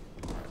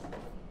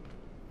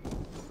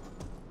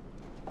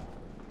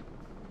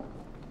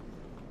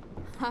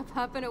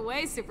 Up and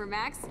away,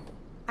 Supermax.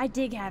 I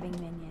dig having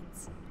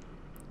minions.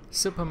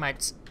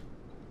 Supermax.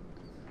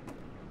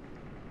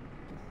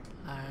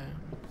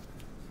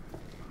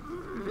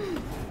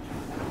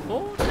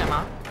 Ủa, thế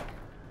mà.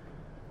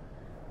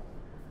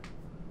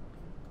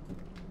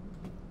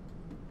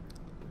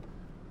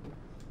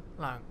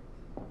 Là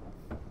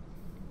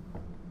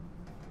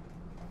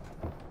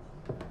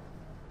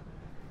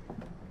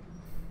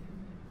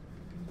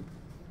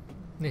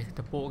nè,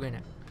 tập bộ cái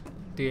này.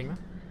 Tiền á.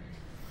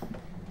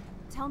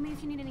 Tell me if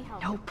you need any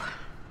help. Nope.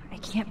 I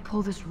can't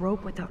pull this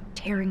rope without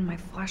tearing my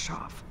flesh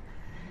off.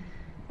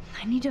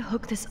 I need to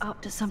hook this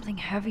up to something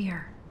heavier.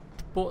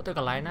 Bộ tới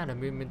cái lái na để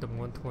mình tầm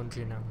nguồn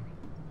gì nào.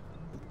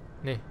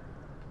 Nè.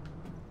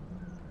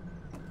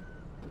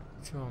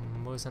 cho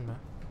mơ sân mà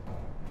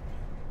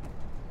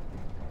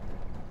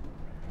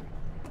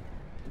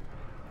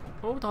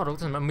ô tao đúng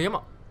thành mà miếm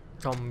ạ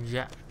chồng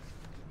dạ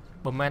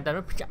bờ men ta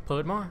nó chạm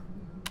phớt mà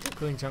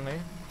cười chẳng ấy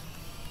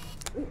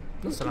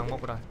nó sẽ làm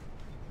mốc rồi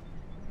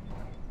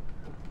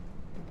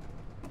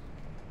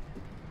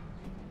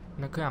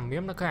nó cứ làm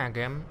miếm nó cứ hàng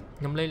game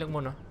nhầm lên lượng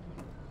môn rồi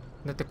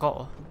nó tự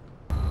cọ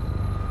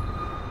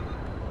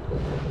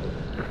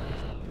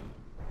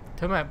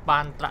thế mà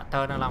ban tạ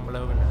tơ đang làm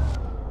lơ mình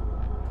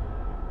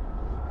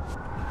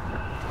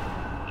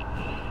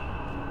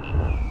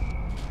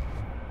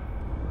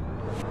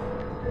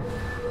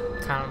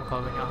khang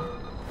coi với nhau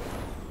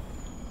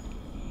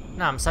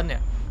làm sân nè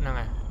nè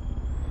này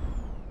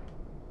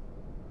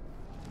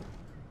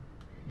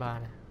ba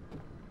này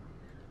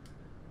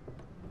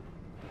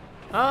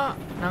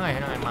nè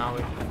ngày màu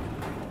rồi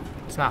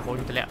sao khổ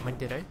như lẹ mình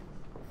từ đấy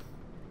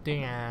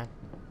tuy là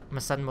mà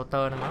sân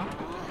motor nó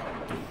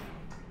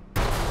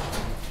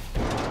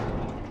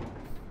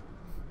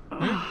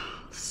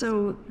So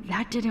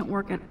that didn't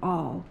work at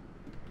all.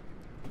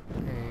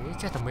 Ê,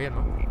 chết thằng miên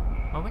mà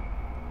không biết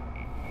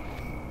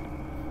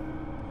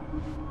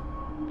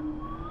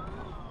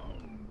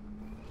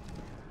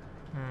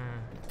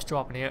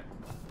chọp này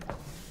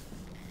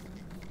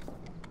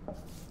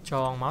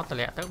cho máu tè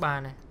lẹ tới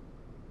ba này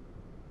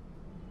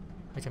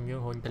hai trăm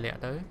dương hồn tè lẹ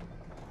tới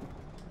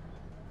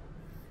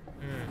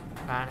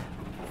ba này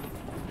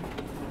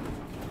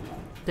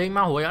tinh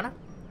máu hủi đó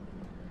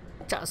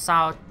chợ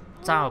sao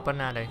ở bên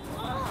nào đây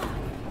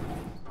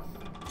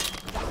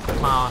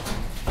mà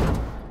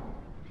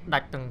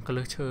đặt từng cái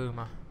lưới chơi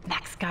mà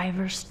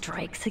MacGyver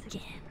strikes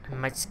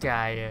again.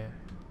 MacGyver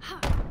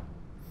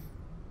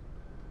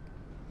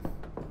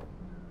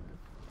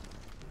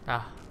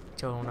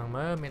trường đang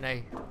mới bên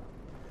đây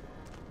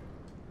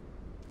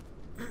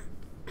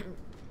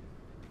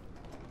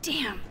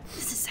Damn,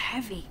 this is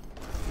heavy.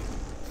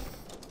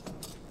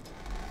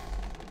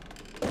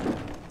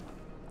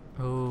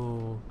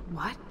 Oh.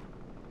 What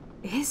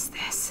is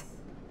this?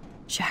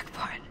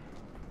 Jackpot.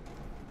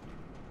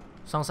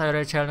 Xong sai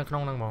Rachel nó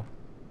không năng mổ.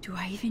 Do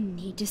I even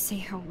need to say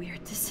how weird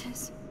this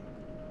is?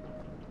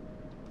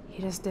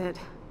 You just did.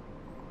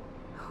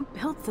 Who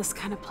built this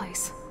kind of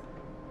place?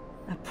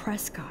 A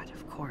Prescott,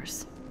 of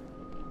course.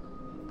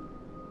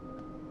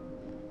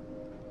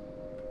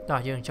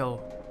 Dương Châu.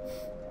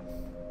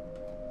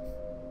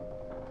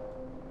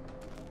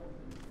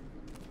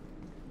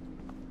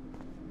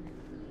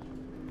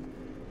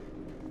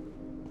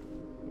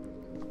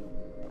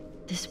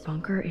 This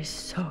bunker is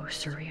so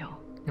surreal.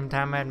 Nhưng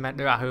ta mẹ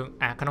đưa hướng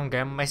cái nông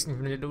game mấy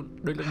đối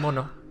lượng môn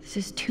đâu. This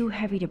is too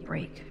heavy to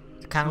break.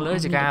 Khang lưới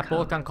chỉ cả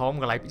post khang khó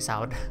mà lại bị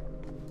xạo.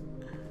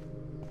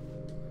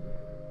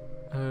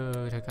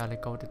 Thời cả lại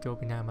câu từ châu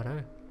Pina mà đó.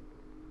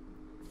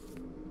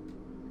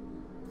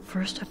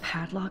 First a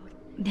padlock,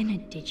 then a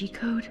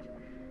digicode.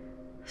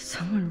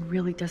 Someone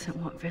really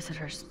doesn't want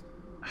visitors.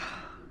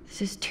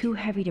 This is too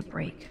heavy to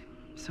break,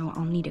 so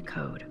I'll need a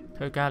code.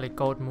 Thời cả lại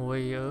câu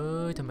mùi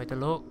ơi thằng mày tao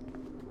lốt.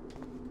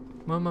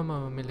 Mà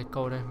mình lại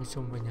câu đây mình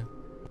xung với nhau.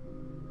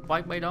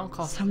 Quay bay đó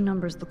khó. Some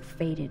numbers look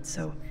faded,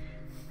 so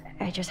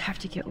I just have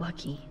to get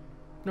lucky.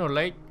 Nó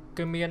lấy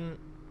cái miền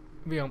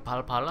việc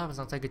phá là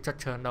sang cái chất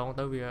chờn đâu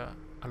tới việc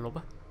lốp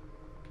á.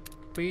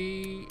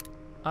 Pi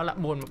là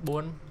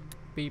buồn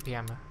pi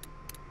PM à.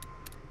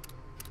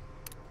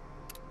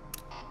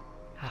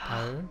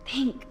 Thử.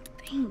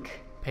 Think.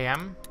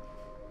 PM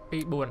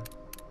pi buồn.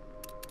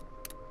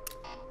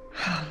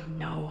 Oh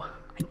no,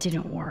 it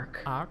didn't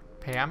work. Art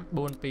PM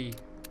buồn pi.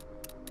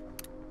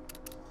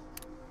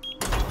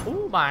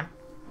 Bạn.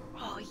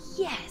 Oh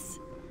yes.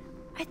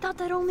 I thought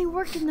that only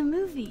worked in the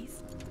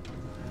movies.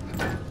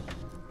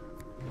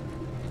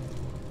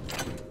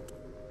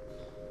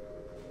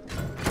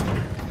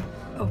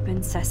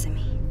 Open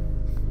sesame.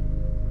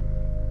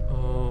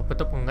 Bắt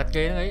tục ngắt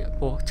cái ấy.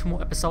 Trong một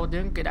episode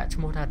đến cái đã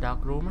trong một dark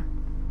room á.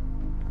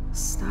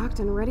 Stocked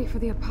and ready for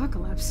the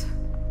apocalypse.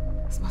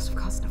 This must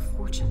have cost a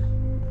fortune.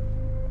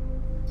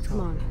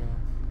 Come on.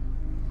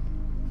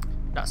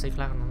 Đã xây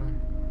khăn nó rồi.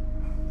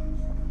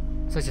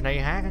 Sao chuyện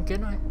này há căn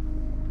kiến thôi.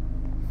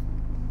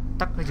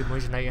 Tắt cái chuyện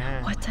mới chuyện này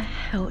ha. What the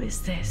hell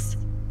is this?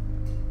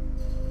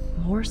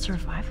 More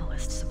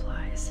survivalist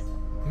supplies.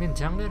 Miền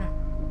trắng đấy nè.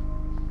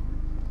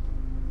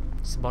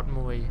 Spot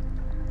mùi.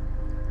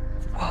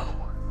 Whoa.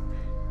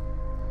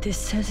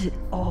 This says it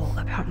all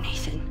about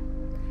Nathan.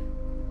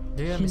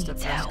 Dear Mr.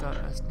 Prescott,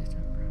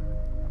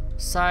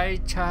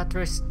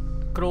 Psychiatrist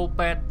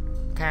Cropet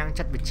khang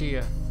chất bị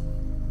chia.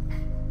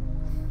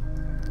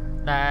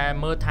 Đã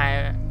mơ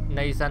thai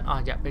Nathan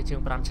dạ về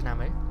chương 5 năm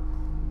ấy.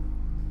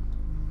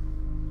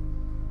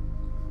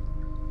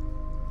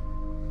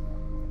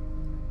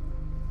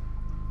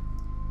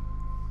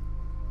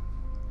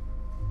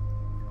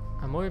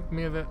 Mỗi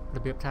miền về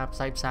đặc biệt tháp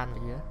say san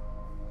vậy á.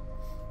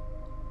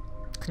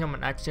 Nhưng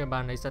mình ai chơi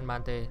bàn Nathan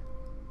bàn tê.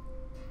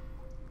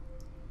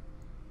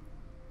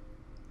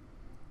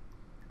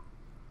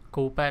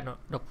 Cropet nó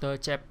Dr.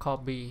 Jeff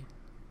Corby.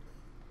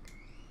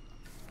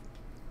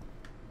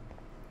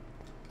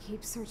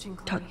 Keep searching,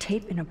 Chloe. Duct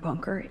tape in a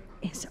bunker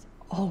is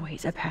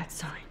always a bad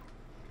sign.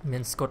 មា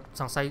នស្កុត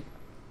សង្ស័យ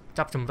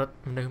ចាប់ចម្រិត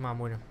មនុស្សមក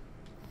មួយនោះ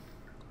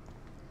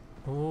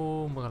អូ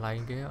មើលកន្លែ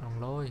ងគេអង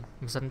លយ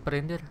ម៉ាស៊ីនព្រិ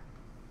នទៀត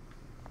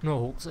នោះ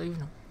រូបស្អី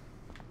នោះ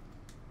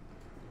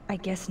I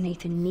guess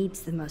Nathan needs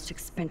the most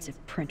expensive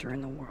printer in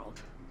the world.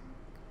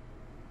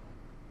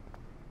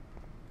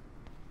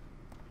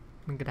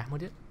 មានกระดาษមួយ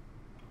ទៀត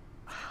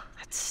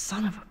That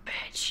son of a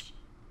bitch.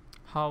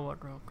 Howard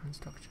Rock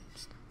Construction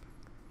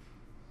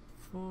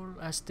Full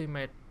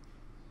estimate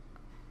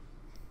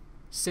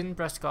Sin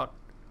Prescott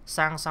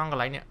សាងសង់ក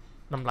ន្លែងនេះ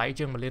តម្លៃ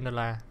ជាង$1 លាន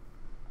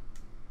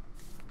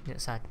នេះ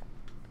សាច់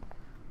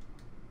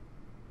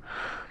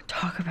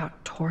Talk about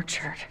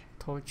tortured.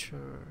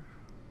 Torture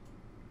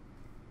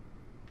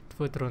ធ្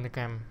វើទរណក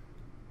ម្ម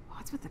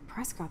What's with the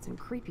Prescotts and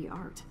creepy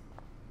art?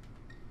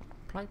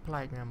 ប្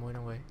លែកណាមួយហ្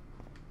នឹងវិញ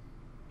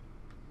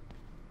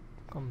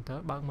កុំព្យូទ័រ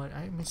បើកមើល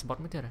អីមានសប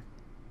ត់មួយទៀតហ៎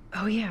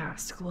Oh yeah,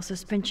 school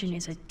suspension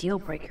is a deal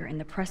breaker in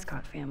the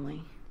Prescott family.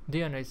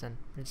 Dear Nathan,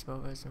 principal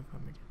person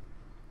from it.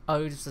 អើ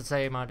សរសេ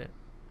រមកទៀត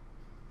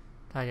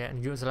ថា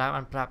នាយកសាលា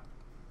បានប្រាប់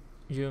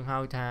យើងហើ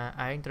យថា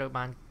ឯងត្រូវ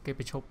បានគេ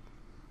ប្រឈប់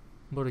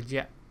មួយរ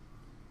យៈ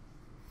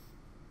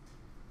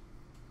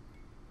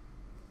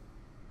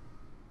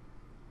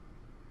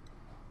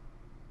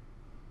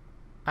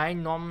ឯង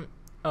នាំ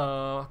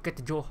កិត្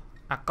តិយស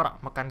អាក្រក់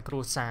មកកាន់គ្រួ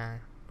សារ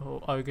អូ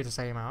ឲ្យគេសរ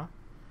សេរមក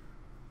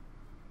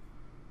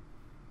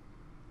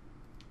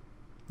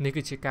នេះ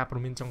គឺជាការព្រ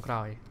មានចុងក្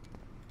រោយ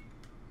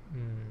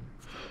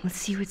Let's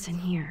see what's in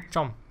here.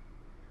 ចំ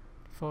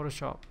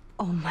Photoshop.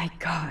 Oh my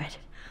god.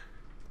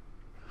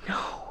 No.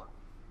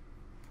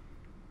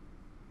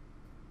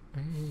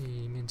 អេ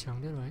មានចង់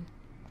ទៀតហើយ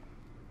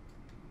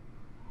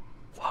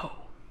Whoa.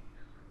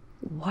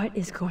 What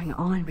is going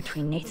on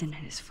between Nathan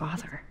and his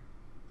father?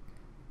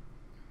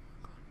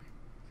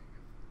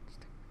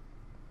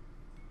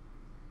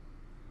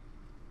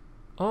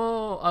 អូ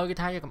ឲ្យគេ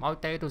ថាយកកុំឲ្យ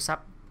ទេទូរស័ព្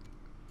ទ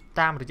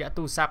តាមរយៈ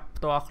ទូរស័ព្ទ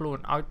ផ្ទាល់ខ្លួន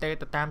ឲ្យទេ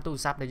ទៅតាមទូរ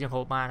ស័ព្ទដែលយើងរ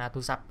កបានអាទូ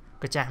រស័ព្ទ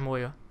កាចាស់មួយ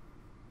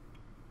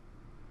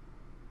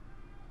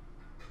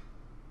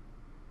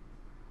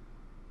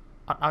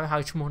អត់ឲ្យហៅ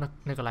ឈ្មោះ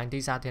នៅកន្លែងទី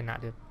សាធារណៈ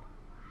ទៀត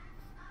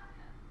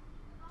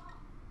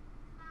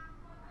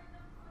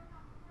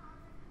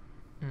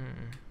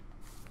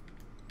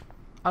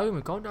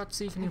my god don't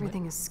see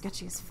Everything is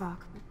sketchy as fuck,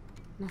 but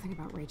nothing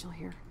about Rachel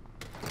here.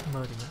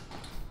 មើលទៅ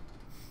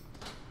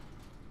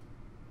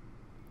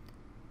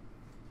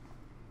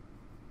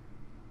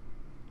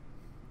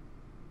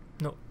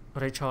No,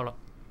 Rachel.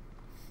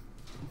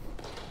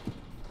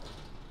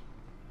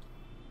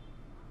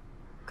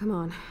 Come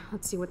on,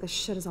 let's see what this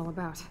shit is all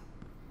about.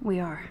 We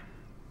are.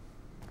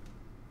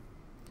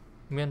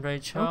 Me and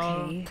Rachel,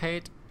 Okay.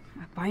 Kate.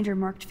 A binder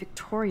marked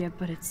Victoria,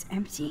 but it's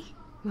empty.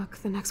 Look,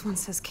 the next one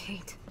says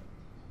Kate.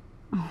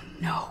 Oh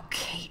no,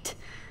 Kate.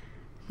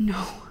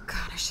 No.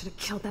 God, I should have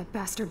killed that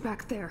bastard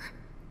back there.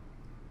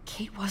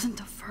 Kate wasn't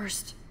the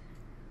first.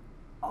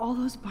 All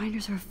those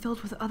binders are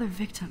filled with other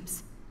victims.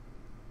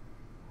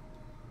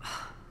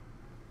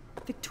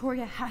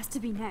 Victoria has to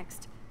be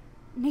next.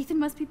 Nathan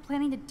must be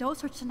planning to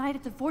dose her tonight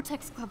at the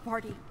Vortex Club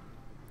party.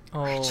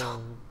 Oh.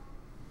 Rachel.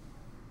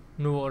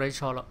 No,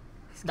 Rachel.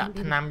 That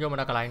time you were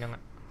not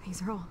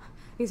These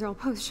are all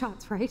post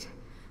shots, right?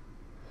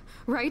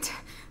 Right?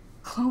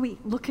 Chloe,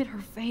 look at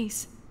her face.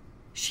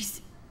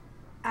 She's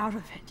out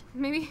of it.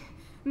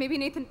 Maybe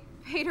Nathan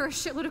paid her a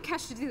shitload of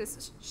cash to do this.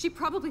 She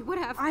probably would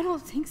have. I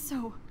don't think so.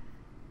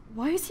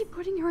 Why is he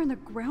putting her in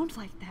the ground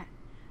like that?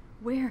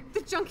 Where?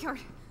 The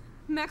junkyard.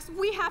 Max,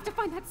 we have to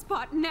find that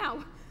spot now.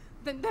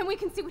 Then we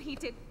can see what he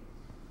did.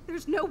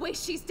 There's no way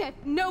she's dead.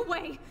 No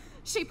way.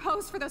 She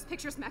posed for those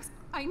pictures, Max.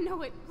 I know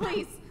it.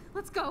 Please,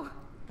 let's go.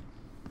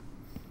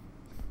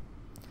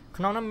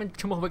 ក្នុងនោះមាន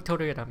ឈ្មោះ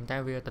Victoria តែ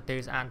វាតទេ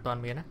ស្អាតមិនទា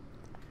ន់មានណា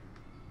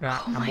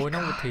អាមួយ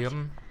នោះវាធៀម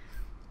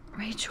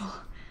Rachel,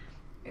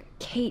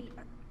 Kate,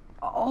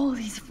 all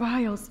these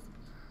files.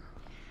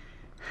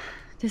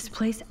 This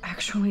place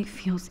actually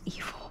feels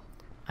evil.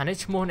 អានេះ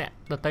ឈ្មោះអ្នក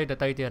តទេទៀត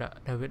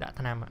ដែលវាដាក់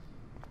ថ្នាំ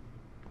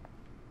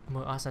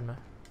មើលអស់សិនមើល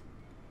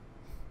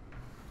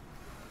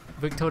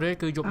Victoria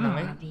គឺយប់ហ្នឹង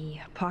ឯង The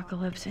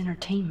Apocalypse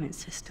Entertainment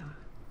System.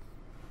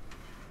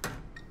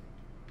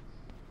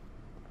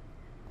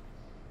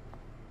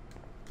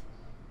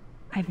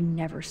 I've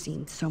never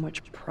seen so much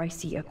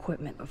pricey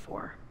equipment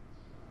before.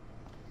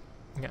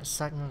 អ្នក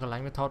សាច់កន្លែ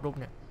ងវាថតរូប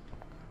នេះ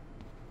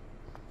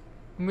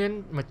មាន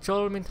មកជុ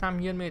លមានថ្នាំ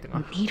ញៀនមេទាំងអ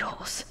ស់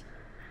Needles.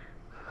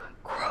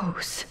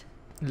 Gross.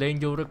 លេង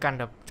យូរទៅកាន់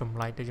តែចម្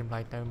លែក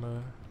ទៅមើ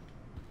ល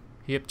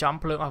រៀបចំ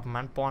ភ្លើងអស់ប្រ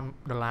ហែល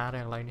$1000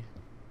ទេកន្លែងនេះ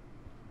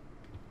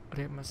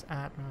រៀបមកស្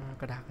អាត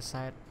กระดาษកា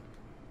សែត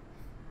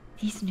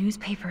These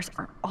newspapers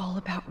are all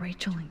about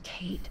Rachel and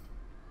Kate.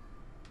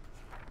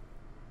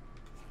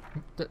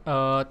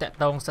 តាក់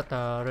តងសិត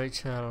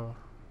Rachel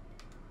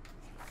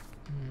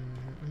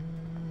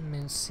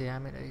មានសៀ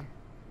មានអី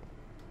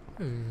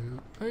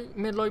អី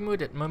មានលុយមួយ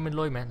ទៀតមើលមាន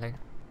លុយមែនឡើយ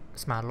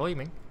ស្មើលុយ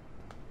មែន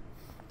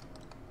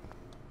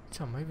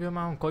ចាំឲ្យវាម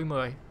កអង្គុយ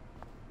មើលអី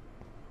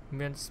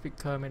មាន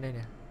speaker មានអី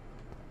នេះ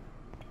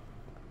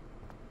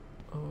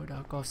អូដ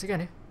ល់កោសិក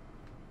នេះ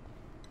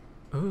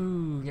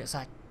Nhận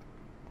sạch.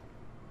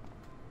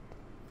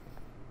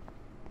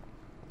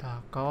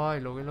 Ta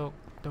coi lô cái lô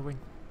tôi Vinh.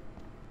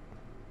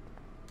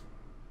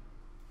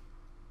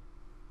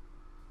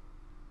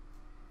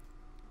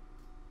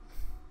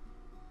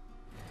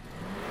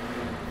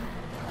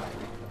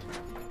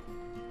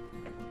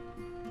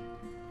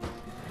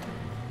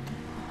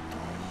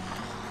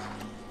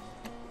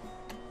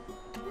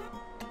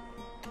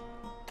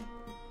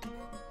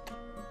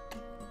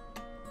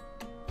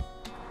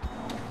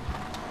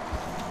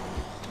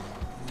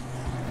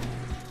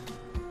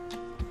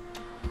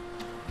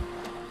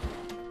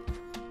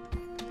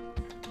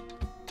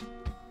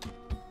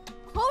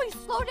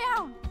 Slow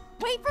down!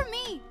 Wait for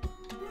me!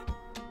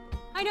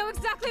 I know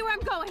exactly where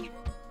I'm going.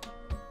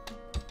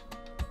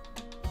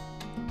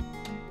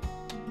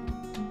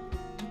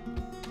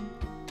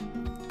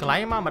 Cái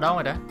lái mà đâu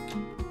rồi đó?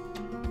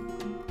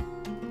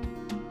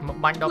 Một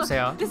bánh đọc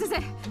xe. This is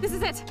it. This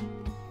is it.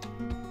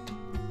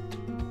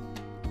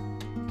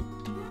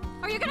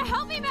 Are you gonna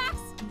help me, Max?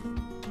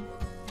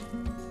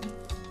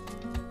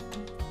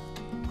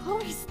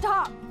 Chloe,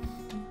 stop!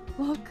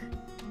 Look.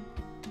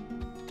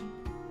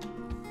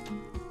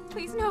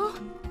 Please, no.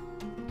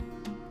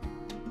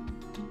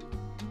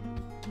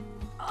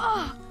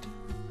 Oh,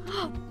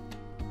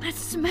 that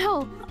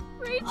smell.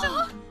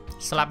 Rachel.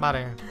 Slap by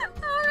there.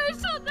 Oh,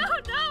 Rachel, no,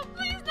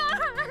 please not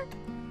her.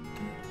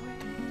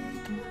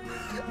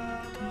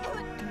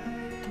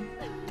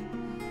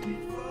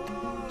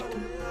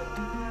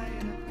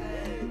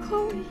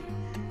 Chloe.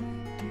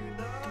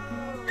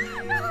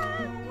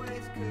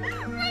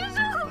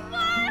 Rachel,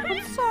 why?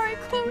 I'm sorry,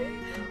 Chloe.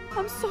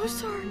 I'm so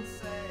sorry.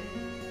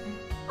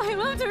 I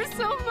loved her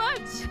so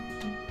much.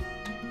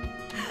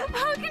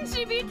 How can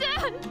she be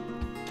dead?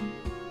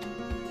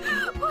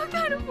 What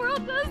kind of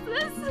world does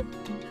this?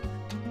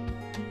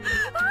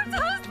 Who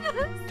does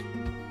this?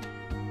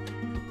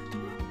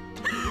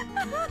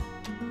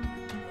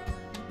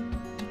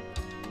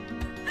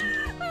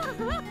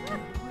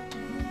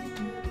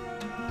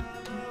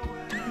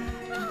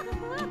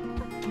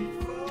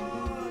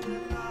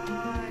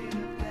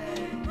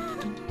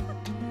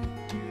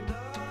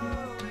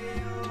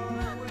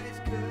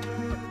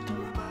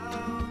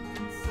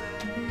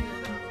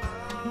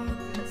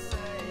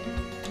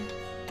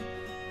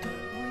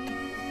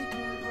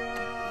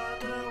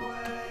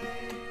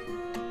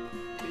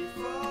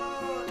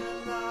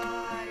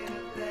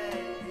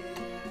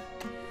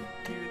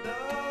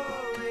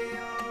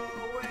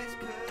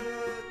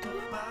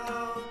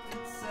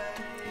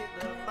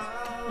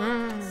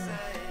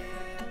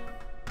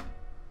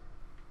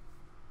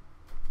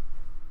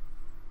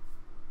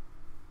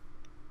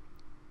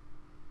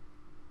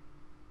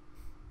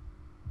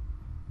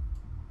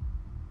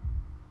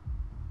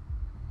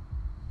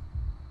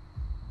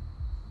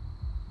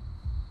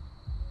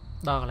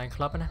 Đó là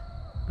club nè.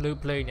 Lưu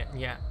play nhẹ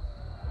nhẹ.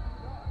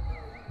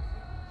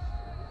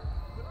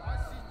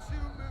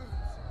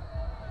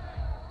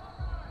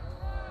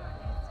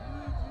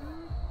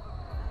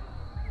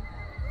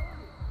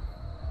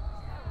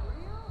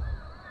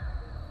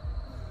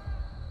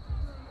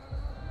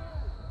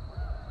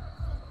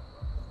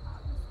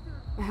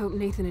 I hope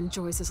Nathan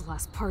enjoys his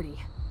last party.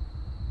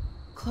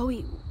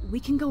 Chloe, we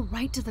can go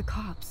right to the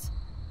cops.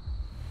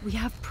 We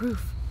have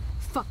proof.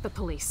 Fuck the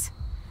police.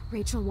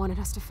 Rachel wanted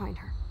us to find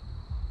her,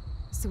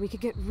 so we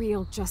could get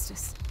real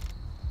justice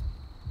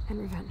and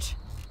revenge.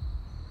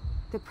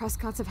 The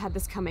Prescotts have had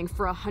this coming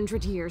for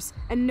 100 years,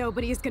 and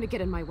nobody is gonna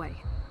get in my way.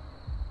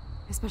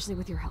 Especially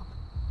with your help.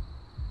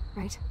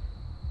 Right?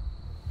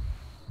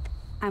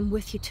 I'm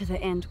with you to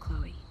the end,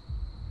 Chloe.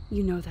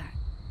 You know that.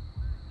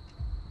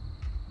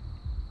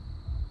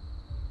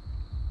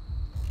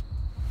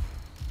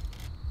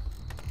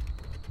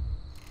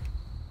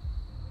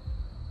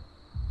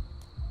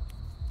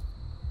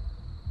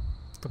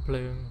 Tập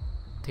lương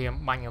thì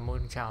em banh ở môi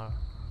chào.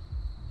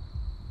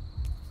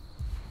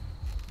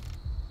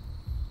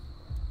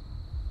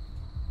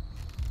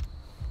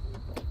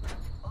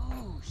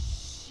 Oh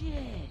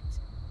shit!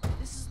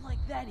 This is like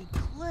that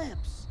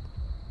eclipse.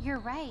 You're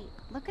right.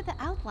 Look at the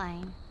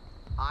outline.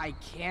 I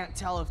can't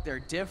tell if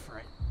they're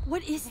different.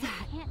 What is There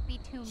that? can't be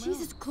two moons.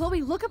 Jesus,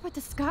 Chloe, look up at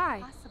the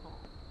sky. Possible.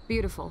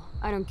 Beautiful.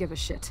 I don't give a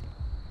shit.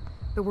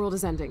 The world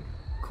is ending.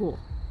 Cool.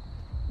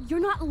 You're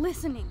not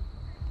listening.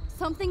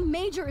 Something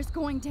major is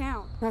going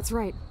down. That's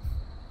right.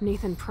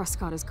 Nathan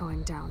Prescott is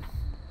going down.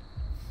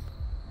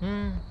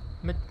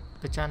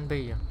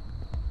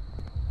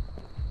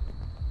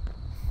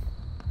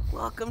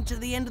 Welcome to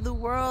the end of the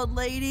world,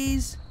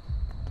 ladies.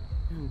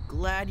 I'm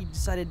glad you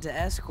decided to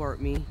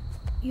escort me.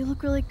 You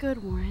look really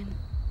good, Warren.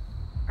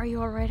 Are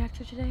you alright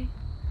after today?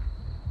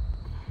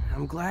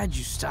 I'm glad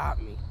you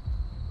stopped me.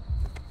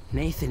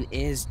 Nathan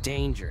is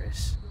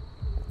dangerous.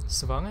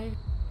 Svange?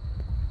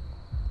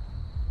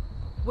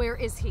 Where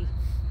is he?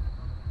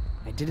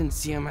 I didn't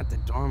see him at the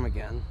dorm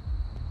again.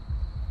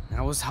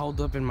 I was held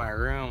up in my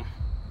room.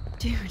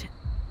 Dude,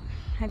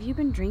 have you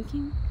been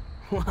drinking?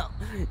 Well,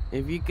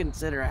 if you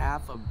consider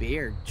half a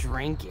beer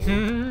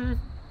drinking.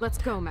 Let's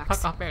go, Max.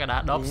 Fuck off cái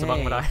đã đốp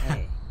Svange rồi.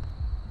 Hey,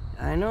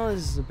 I know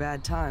this is a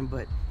bad time,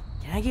 but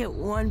Can I get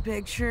one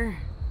picture?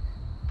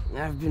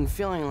 I've been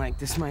feeling like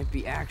this might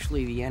be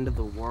actually the end of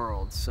the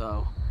world,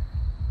 so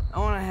I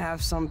want to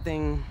have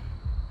something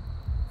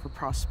for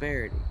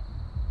prosperity.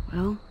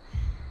 Well,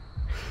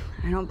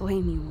 I don't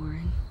blame you,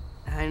 Warren.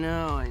 I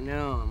know, I'm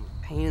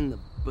a pain in the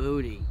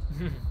booty.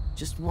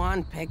 Just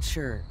one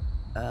picture.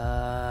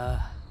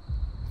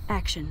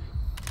 Action.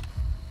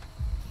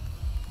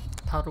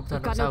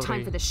 We've got no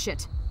time for this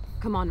shit.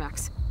 Come on,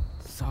 Max.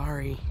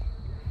 Sorry.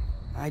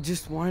 I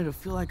just wanted to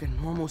feel like a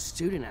normal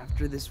student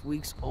after this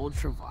week's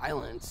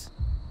ultra-violence.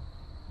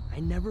 I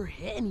never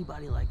hit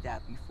anybody like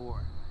that before.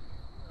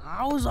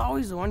 I was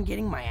always the one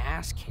getting my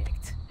ass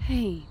kicked.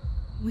 Hey,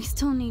 we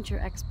still need your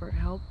expert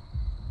help.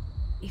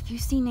 If you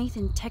see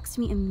Nathan, text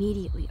me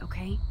immediately,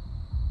 okay?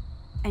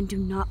 And do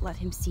not let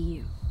him see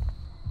you.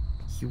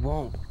 He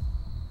won't.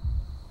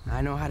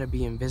 I know how to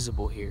be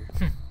invisible here.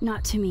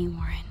 Not to me,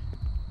 Warren.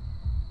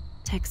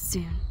 Text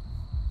soon.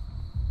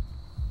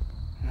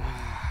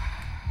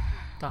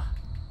 Ta,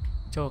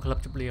 cho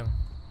club chụp liền.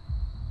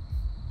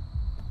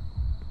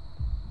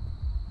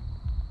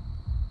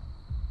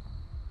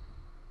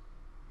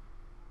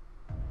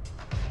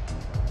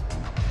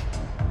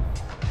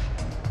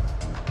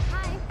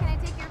 Hi, can I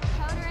take your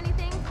coat or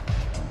anything?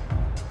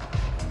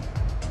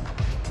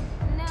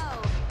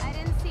 No, I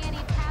didn't see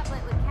any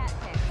tablet with cat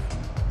pics.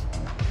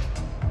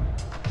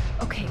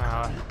 Okay,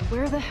 Nah. Chloe,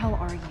 where the hell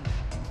are you?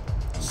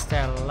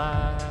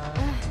 Stella.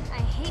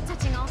 I hate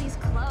touching all these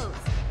clothes.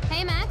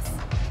 Hey, Max.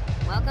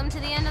 Welcome to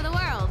the end of the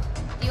world.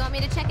 Do you want me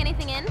to check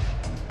anything in?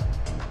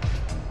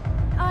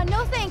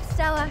 No thanks,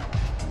 Stella.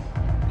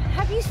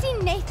 Have you seen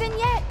Nathan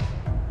yet?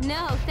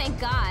 No, thank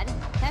God.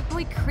 That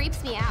boy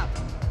creeps me out.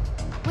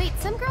 Wait,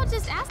 some girl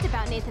just asked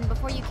about Nathan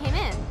before you came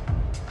in.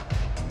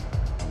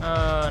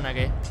 Này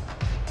kìa.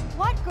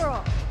 What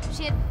girl?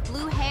 She had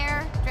blue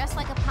hair, dressed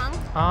like a punk.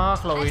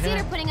 Chloe I've seen nữa.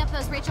 her putting up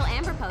those Rachel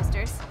Amber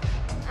posters.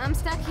 I'm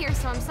stuck here,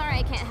 so I'm sorry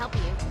I can't help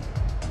you.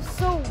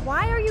 So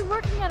why are you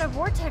working at a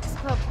Vortex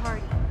Club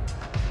party?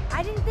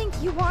 I didn't think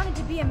you wanted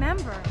to be a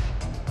member.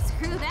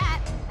 Screw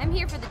that. I'm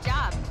here for the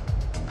job.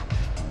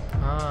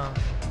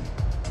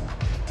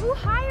 Who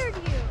hired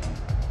you?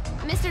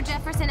 Mr.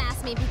 Jefferson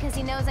asked me because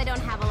he knows I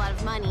don't have a lot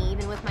of money,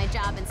 even with my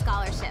job and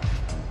scholarship.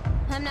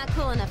 I'm not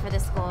cool enough for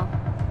this school.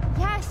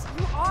 Yes,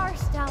 you are,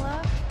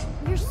 Stella.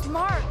 You're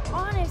smart,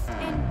 honest,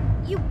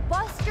 and you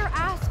bust your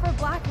ass for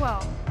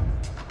Blackwell.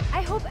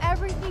 I hope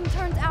everything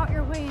turns out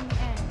your way in the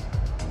end.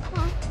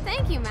 Well,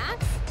 thank you,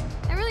 Max.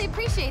 I really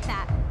appreciate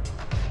that.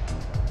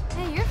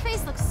 Hey, your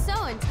face looks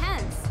so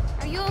intense.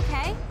 Are you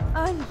okay?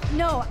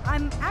 No,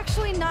 I'm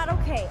actually not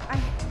okay.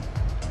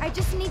 I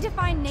just need to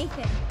find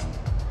Nathan.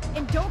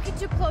 And don't get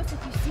too close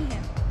if you see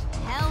him.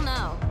 Hell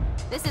no.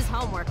 This is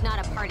homework, not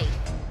a party.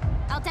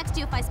 I'll text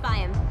you if I spy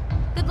him.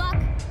 Good luck.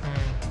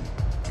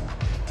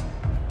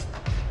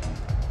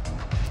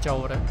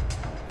 Châu đấy.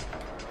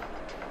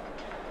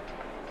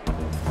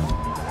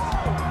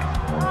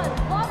 I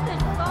love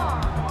this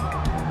song.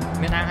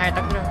 Miền An 2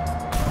 tấc nữa.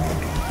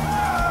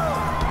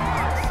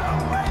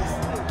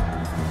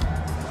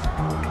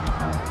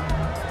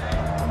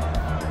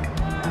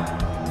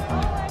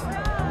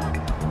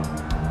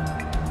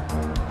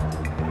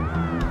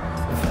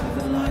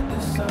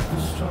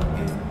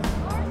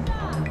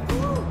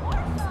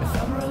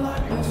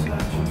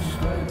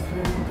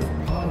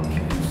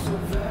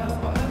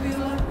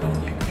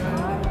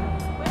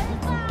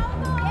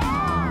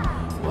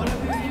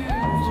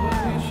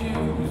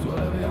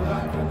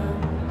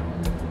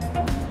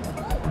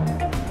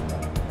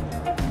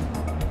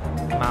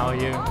 Màu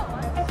dương.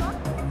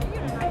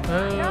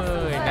 Ơi,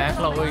 nè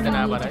Chloe We tên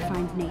nào need bà to đấy.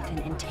 find Nathan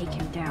and take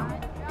him down.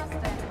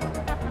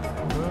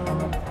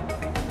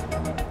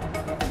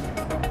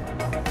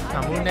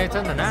 Muốn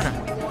Nathan là nè.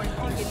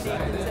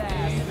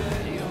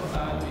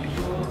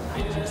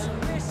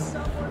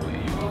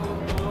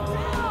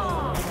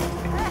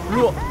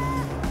 Lụa.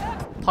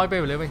 Thôi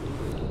về lấy mình.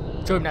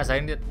 Chơi mình đã xảy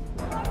điện.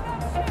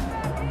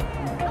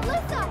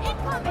 Alyssa,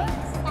 incoming!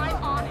 I'm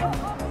on it.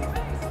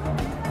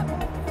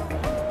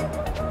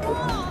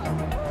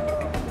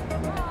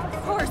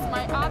 Of course,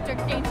 my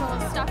object angel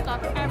is stuffed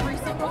up every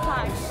single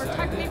time to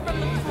protect me from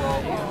the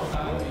cruel world.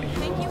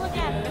 Thank you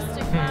again,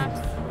 Mystic Max.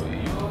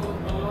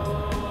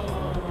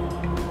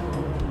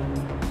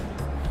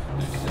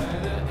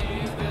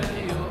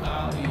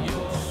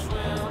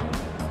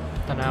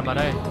 Tên nào bà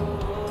đây.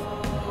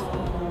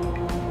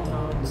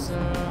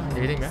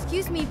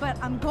 Excuse me, but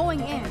I'm going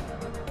in.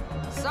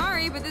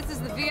 Sorry, but this is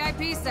the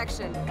VIP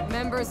section.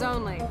 Members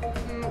only.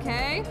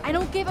 Okay? I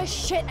don't give a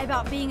shit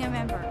about being a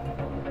member.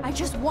 I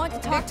just want to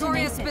talk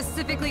Victoria to Nathan.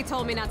 specifically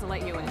told me not to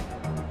let you in.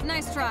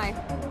 Nice try.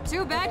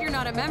 Too bad you're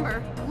not a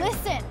member.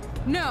 Listen!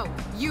 No,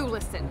 you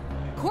listen.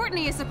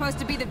 Courtney is supposed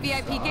to be the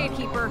VIP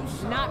gatekeeper,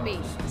 not me.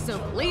 So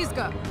please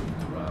go.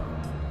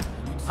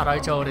 Ở đây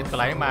cho đến cái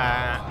lấy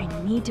mà I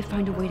need to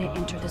find a way to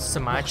enter this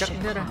smart chắc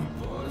bullshit nhất đây.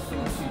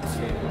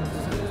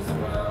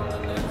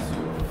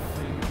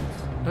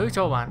 hall.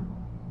 Cho bạn.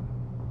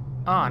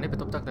 Này phải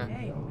tốc tắc đây.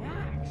 Hey,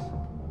 Max.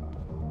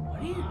 What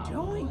are you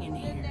doing in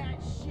here?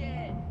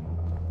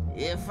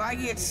 If I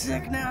get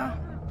sick now,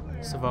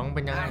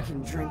 I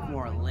can drink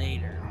more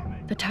later.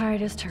 The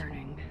tide is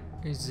turning.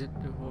 Is it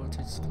the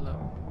voltage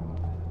club?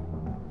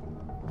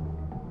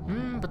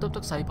 But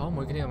don't say Paul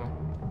Morgan.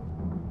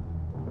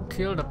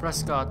 Kill the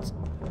Prescott.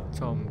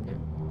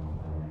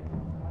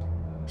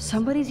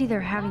 Somebody's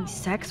either having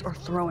sex or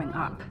throwing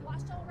up.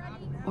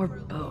 Or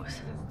both.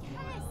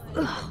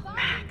 Ugh,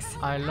 Max.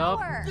 I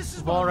love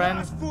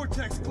Warren.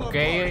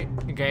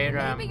 Gay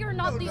Ram. Maybe you're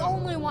not the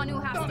only one who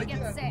has to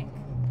get sick.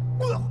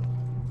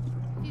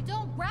 If you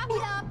don't wrap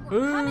it up,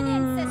 we're coming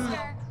in,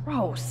 sister.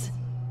 Gross.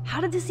 How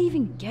did this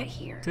even get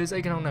here? This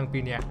I can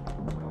pin ya.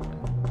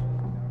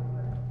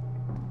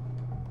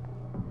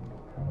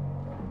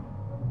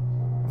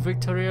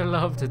 Victoria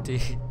loved the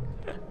tea.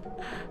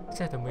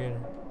 Chết thằng Miên.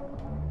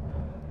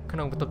 Cái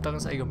nồng tập tăng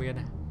sẽ của Miên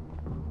này.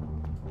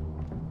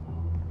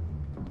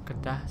 Cần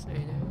ta sẽ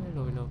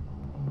lùi lùi.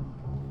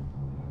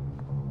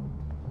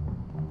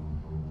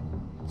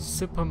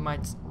 Super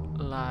Match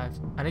Live.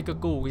 Anh ấy cứ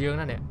cũ dương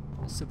đó nè.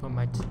 Super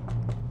Match.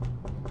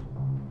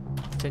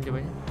 Trên cho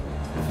mấy.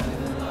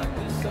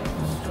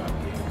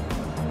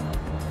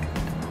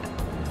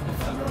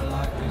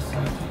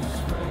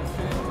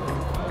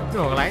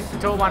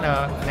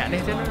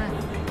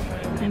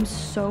 I'm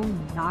so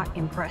not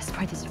impressed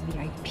by this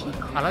VIP.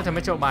 Nói cho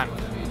mấy chỗ bàn.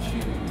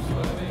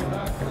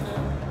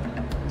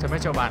 Cho mấy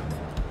chỗ bàn.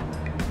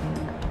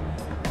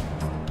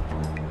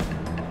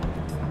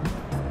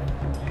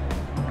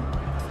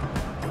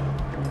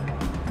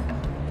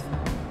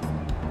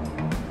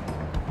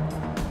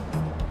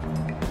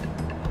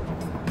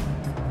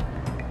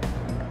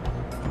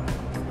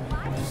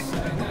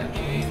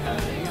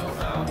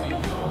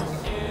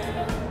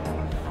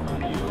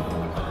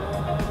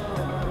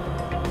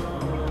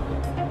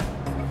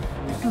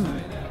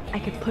 I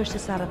could push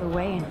this out of the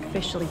way and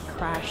officially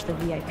crash the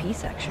VIP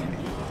section.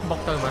 Bóc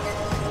từ mà.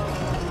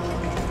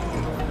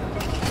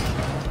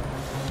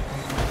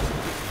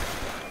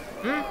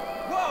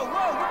 Whoa,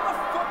 what the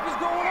fuck is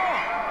going on?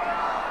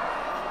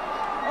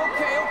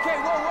 Okay,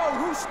 whoa,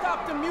 who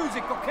stopped the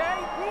music, okay?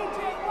 DJ,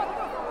 what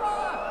the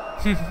fuck?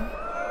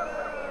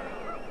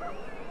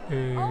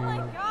 Oh my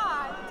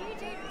god,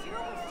 DJ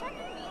Jiro was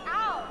checking me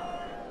out.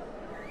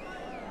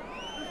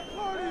 This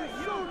party is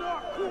so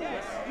not cool.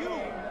 Yes, you.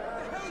 What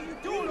the hell are you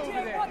doing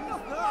over there? What the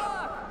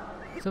fuck?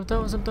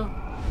 Xâm tô.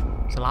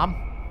 Salam.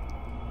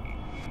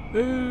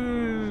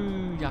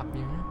 Dạp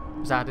gì nữa.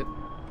 Ra được.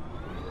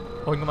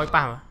 Ôi, có mấy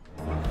bà hả?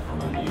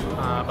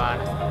 À, bà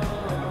này.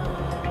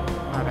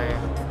 À, đây à.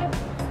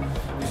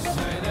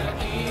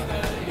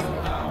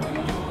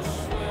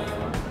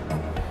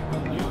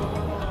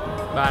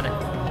 Bà này.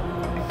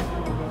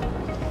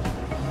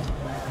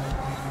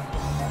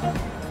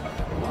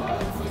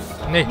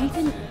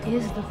 Nathan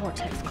is the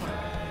Vortex Club,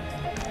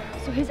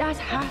 so his ass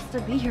has to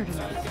be here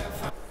tonight.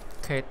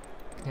 Kate,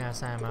 nhà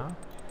xa máu.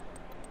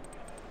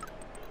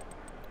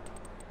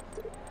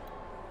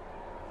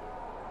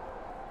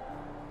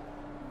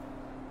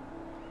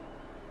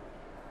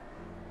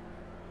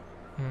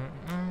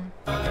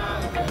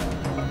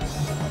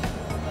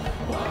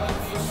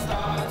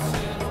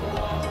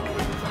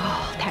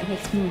 Oh, that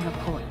makes me want to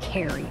pull a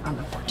carry on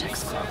the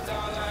Vortex Club.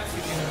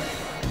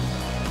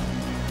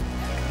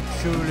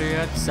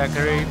 Juliet,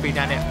 Zachary,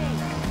 Binane.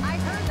 I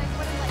heard they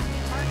wouldn't let me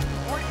charge the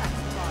Vortex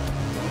Club.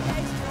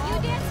 You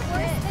dance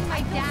worse than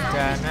my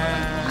dad.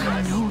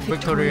 I know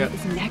Victoria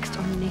is next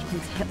on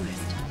Nathan's hit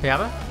list.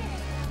 Yeah?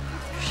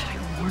 Should I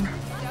warn her?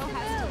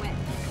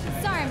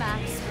 Sorry,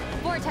 Max.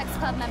 Vortex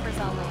Club members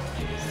only.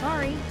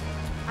 Sorry,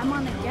 I'm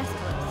on the guest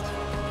list.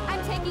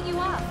 I'm taking you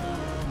off.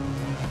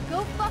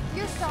 Go fuck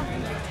yourself,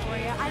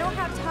 Victoria. I don't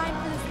have time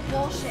for this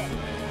bullshit.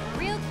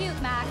 Real cute,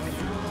 Max.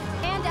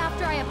 And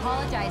after I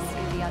apologized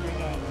to you the other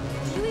day.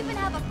 Do you even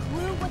have a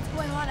clue what's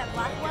going on at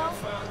Blackwell?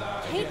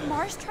 Kate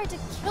Marsh tried to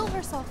kill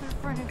herself in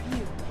front of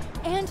you.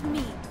 And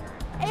me.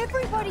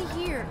 Everybody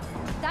here.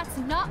 That's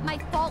not my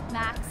fault,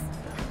 Max.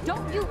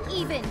 Don't you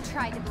even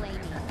try to blame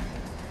me.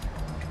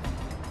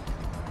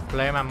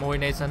 Blame my boy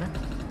Nathan.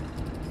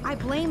 I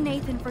blame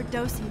Nathan for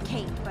dosing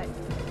Kate, but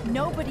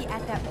nobody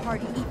at that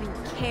party even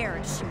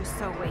cared she was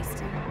so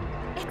wasted.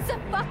 It's a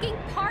fucking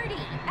party.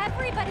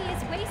 Everybody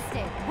is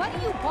wasted. What do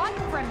you want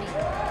from me?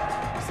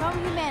 Some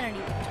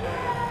humanity.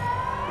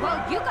 Well,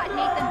 you got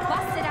Nathan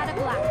busted out of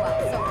Blackwell,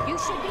 so you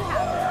should be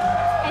happy.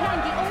 And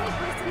I'm the only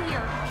person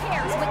here who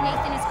cares what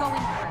Nathan is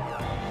going through.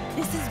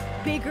 This is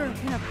bigger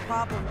than a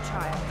problem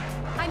child.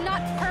 I'm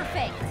not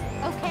perfect,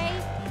 okay?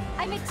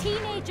 I'm a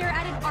teenager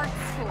at an art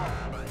school.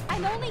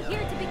 I'm only here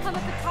to become a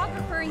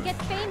photographer and get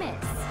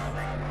famous.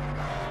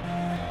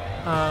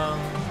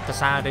 Tại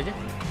sao đấy chứ?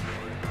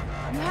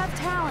 You have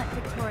talent,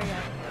 Victoria.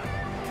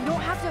 You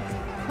don't have to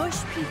push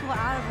people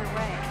out of their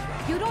way.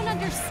 You don't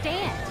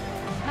understand.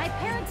 My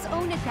parents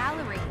own a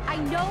gallery. I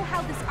know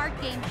how this art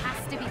game has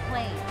to be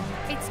played.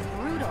 It's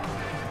brutal.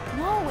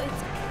 No,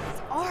 it's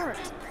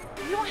art.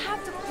 You don't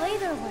have to play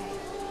their way.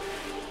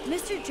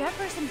 Mr.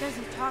 Jefferson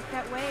doesn't talk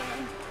that way,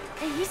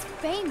 and he's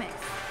famous.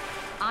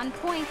 On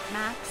point,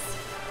 Max.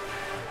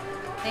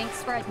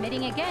 Thanks for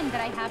admitting again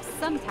that I have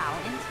some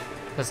talent.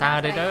 Tại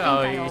sao đây đó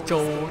rồi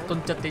trâu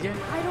tôn chất tí chứ.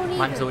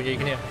 Mạnh rồi gì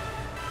cái này.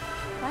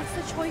 That's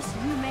the choice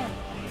you made.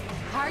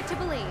 Hard to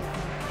believe,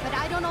 but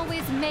I don't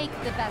always make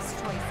the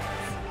best choices.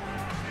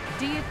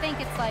 Do you think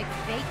it's like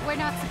fate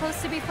we're not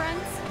supposed to be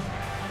friends?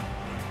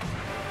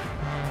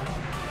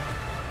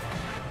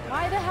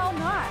 Why the hell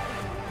not?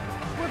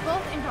 We're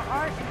both into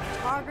art and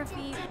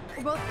photography.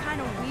 We're both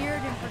kind of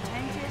weird and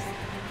pretentious.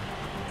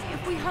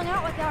 If we hung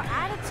out without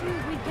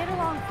attitude, we'd get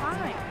along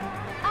fine.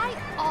 I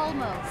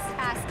almost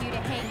asked you to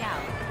hang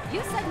out.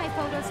 You said my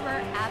photos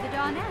were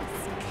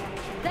Abaddon-esque.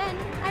 Then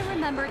I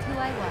remembered who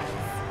I was.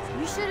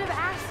 You should have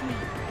asked me.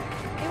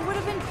 It would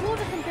have been cool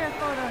to compare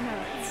photo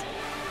notes.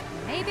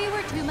 Maybe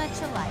we're too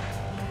much alike.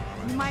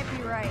 You might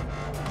be right.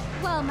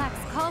 Well, Max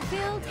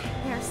Caulfield,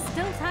 there's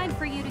still time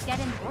for you to get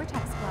in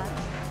Vortex Club.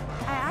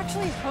 I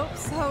actually hope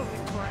so,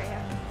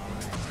 Victoria.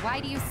 Why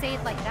do you say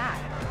it like that?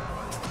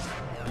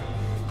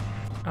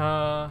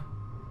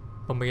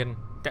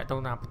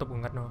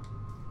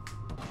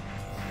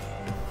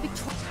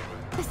 Victoria,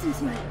 listen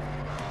to me.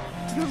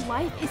 Your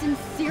life is in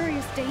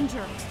serious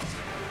danger.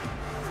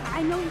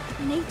 I know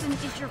Nathan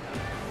is your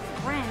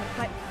friend,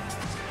 but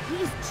he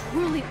is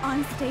truly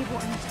unstable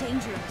and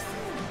dangerous.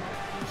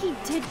 He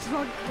did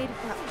drug Kate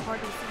at that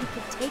party so he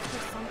could take her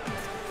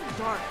someplace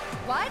dark.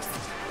 What?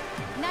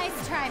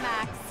 Nice try,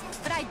 Max,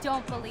 but I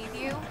don't believe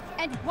you.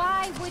 And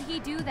why would he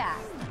do that?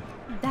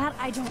 That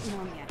I don't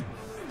know yet.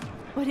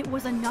 But it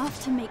was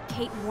enough to make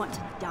Kate want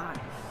to die.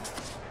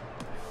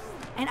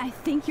 And I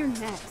think you're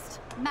next.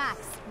 Max,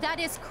 that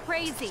is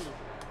crazy.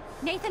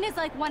 Nathan is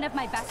like one of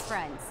my best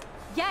friends.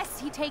 Yes,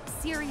 he takes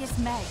serious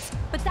meds,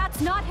 but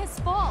that's not his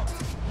fault.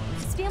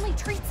 His family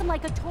treats him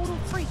like a total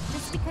freak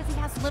just because he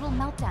has little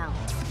meltdowns.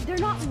 They're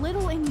not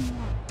little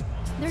anymore.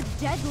 They're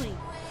deadly.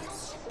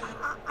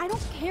 I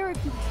don't care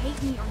if you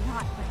hate me or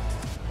not, but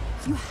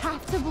you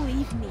have to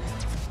believe me.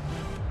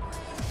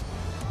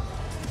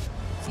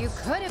 You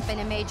could have been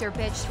a major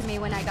bitch to me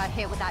when I got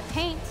hit with that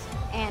paint,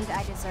 and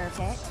I deserved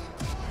it.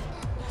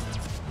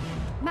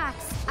 Max,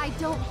 I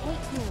don't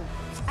hate you.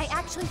 I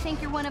actually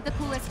think you're one of the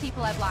coolest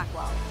people at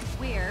Blackwell.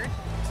 Weird,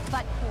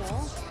 but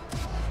cool.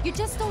 You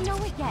just don't know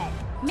it yet.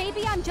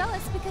 Maybe I'm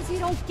jealous because you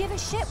don't give a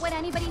shit what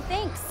anybody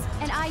thinks,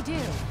 and I do.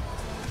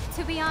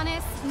 To be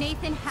honest,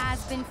 Nathan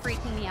has been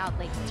freaking me out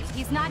lately.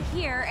 He's not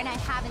here, and I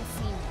haven't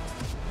seen him.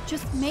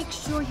 Just make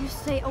sure you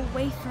stay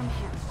away from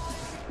him.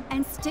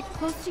 And stick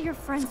close to your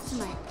friends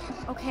tonight,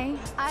 okay?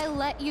 I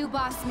let you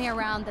boss me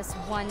around this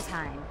one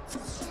time.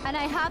 And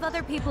I have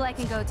other people I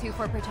can go to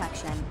for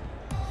protection.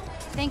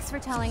 Thanks for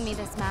telling me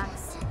this,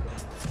 Max.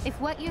 If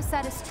what you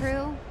said is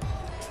true,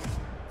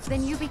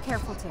 then you be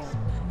careful too.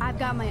 I've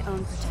got my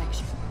own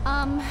protection.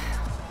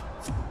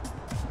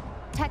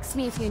 Text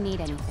me if you need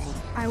anything.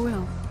 I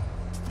will.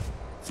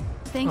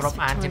 Thanks,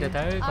 Victoria.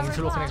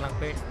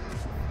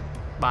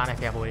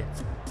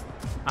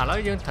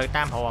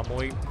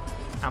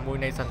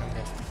 Nathan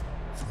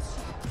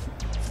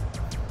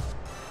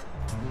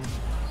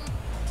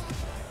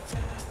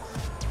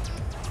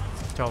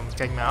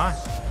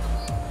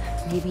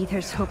Maybe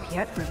there's hope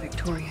yet for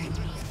Victoria and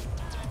me.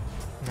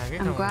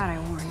 I'm glad I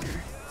warned her.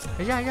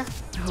 Yeah.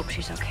 I hope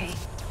she's okay.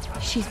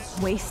 She's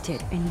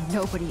wasted and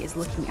nobody is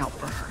looking out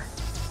for her.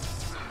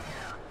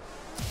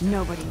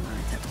 Nobody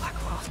learns at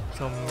Blackwell.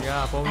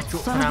 That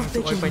son of a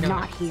bitch is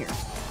not here.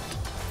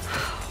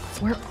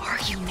 Where are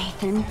you,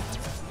 Nathan?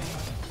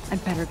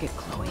 I'd better get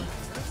Chloe.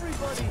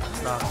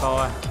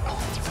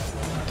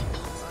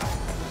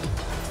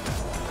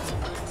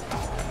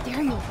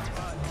 There you are.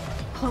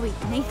 Chloe,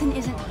 Nathan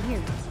isn't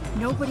here.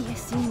 Nobody has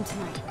seen him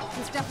tonight.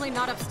 He's definitely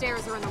not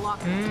upstairs or in the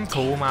locker room.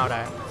 Cool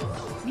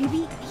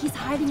Maybe he's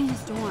hiding in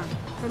his dorm.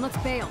 Then let's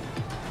bail.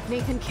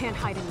 Nathan can't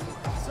hide anymore.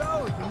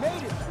 So, you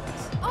made it,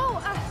 Max.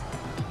 Oh,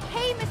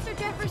 hey, Mr.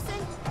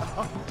 Jefferson.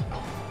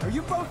 Are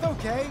you both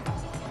okay?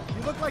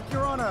 You look like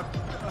you're on a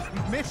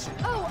mission.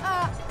 Oh,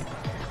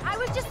 I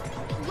was just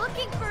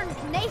looking for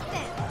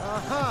Nathan.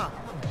 Uh-huh.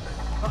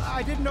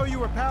 I didn't know you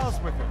were pals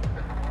with him.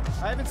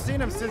 I haven't seen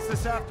him since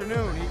this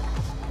afternoon.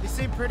 He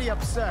seemed pretty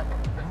upset.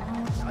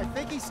 I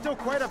think he's still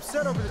quite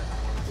upset over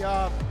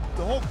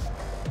the whole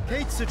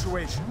Kate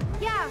situation.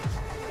 Yeah,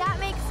 that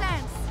makes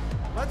sense.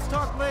 Let's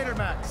talk later,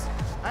 Max.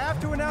 I have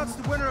to announce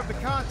the winner of the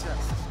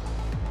contest.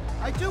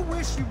 I do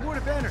wish you would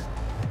have entered.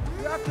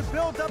 You have to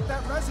build up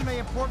that resume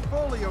and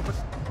portfolio, but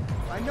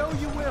I know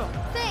you will.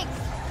 Thanks.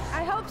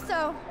 I hope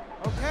so.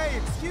 Okay,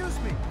 excuse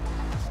me.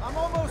 I'm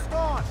almost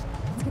on.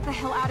 Let's get the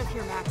hell out of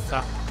here, Max.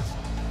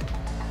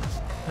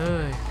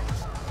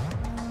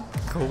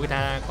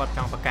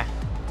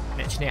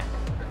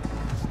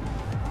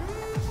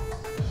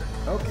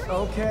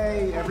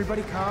 Okay,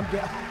 everybody calm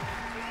down.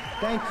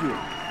 Thank you.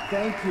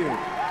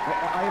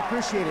 I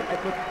appreciate it.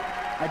 Look,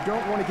 I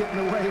don't want to get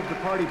in the way of the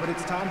party, but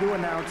it's time to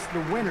announce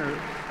the winner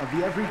of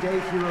the Everyday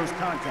Heroes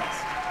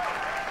contest.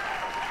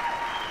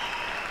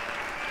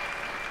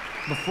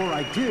 Before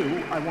I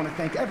do, I want to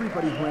thank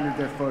everybody who entered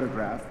their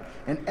photograph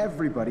and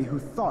everybody who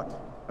thought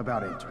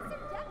about entering.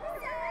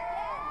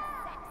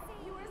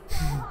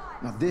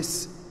 Now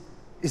this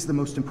is the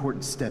most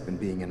important step in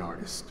being an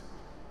artist.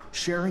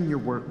 sharing your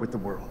work with the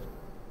world.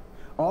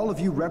 All of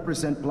you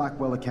represent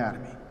Blackwell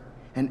Academy,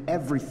 and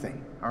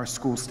everything our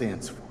school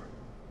stands for.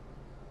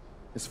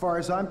 As far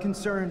as I'm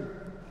concerned,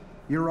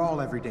 you're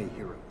all everyday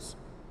heroes.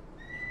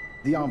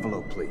 The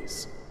envelope,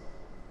 please.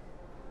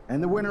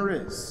 And the winner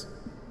is...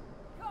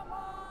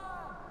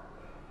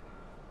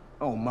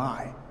 Oh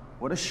my,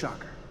 what a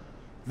shocker.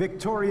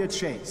 Victoria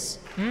Chase.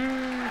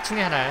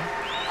 Victoria.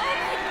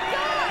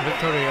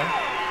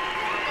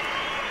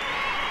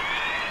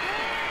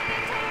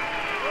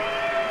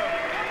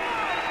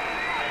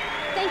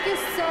 Thank you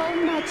so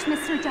much,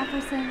 Mr.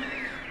 Jefferson.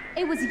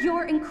 It was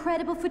your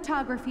incredible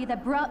photography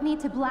that brought me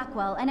to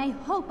Blackwell, and I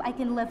hope I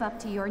can live up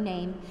to your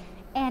name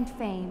and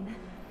fame.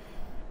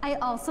 I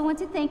also want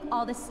to thank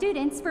all the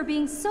students for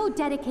being so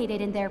dedicated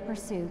in their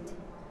pursuit.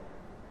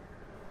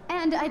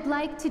 And I'd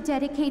like to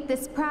dedicate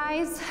this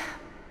prize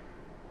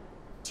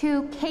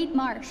to Kate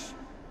Marsh.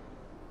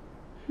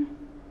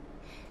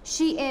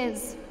 She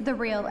is the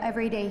real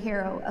everyday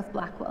hero of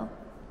Blackwell,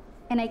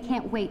 and I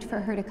can't wait for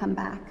her to come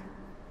back.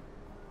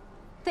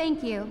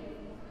 Thank you.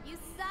 You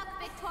suck,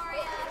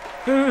 Victoria.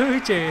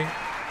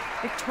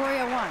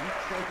 Victoria won.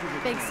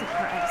 Big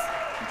surprise.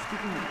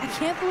 I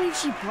can't believe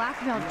she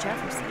blackmailed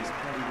Jefferson.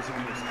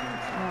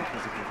 Well,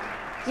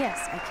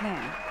 yes, I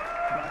can.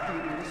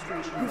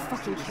 Who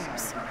fucking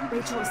cares?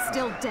 Rachel is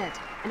still dead,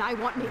 and I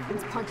want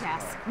Nathan's punk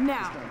ass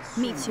now.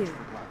 Me too.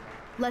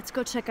 Let's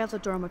go check out the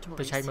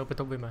dormitories.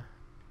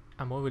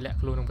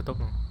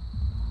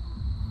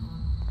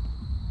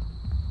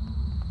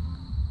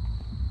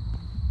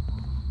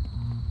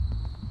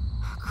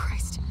 Oh,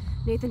 Christ.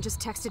 Nathan just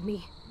texted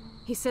me.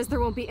 He says there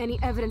won't be any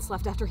evidence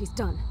left after he's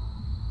done.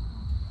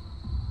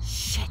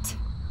 Shit.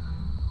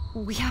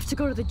 We have to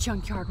go to the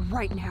junkyard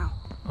right now.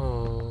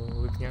 Oh,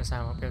 we can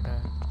sao mà kêu ta.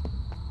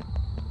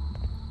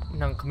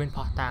 Nâng comment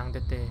phỏ tàng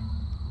tê.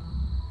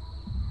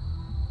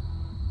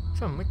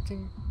 Sao mà mất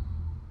chinh.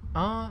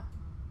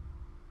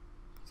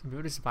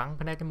 Biểu đi vắng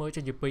cái này cái mới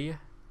cho dịp pi á.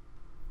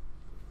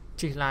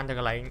 Chỉ lan cho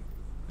cái lại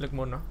lực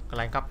môn nó, cái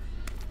lại cấp.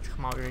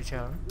 Mau đi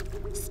chờ.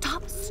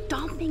 Stop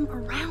stomping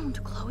around,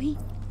 Chloe.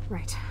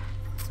 Right.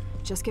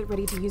 Just get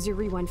ready to use your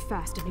rewind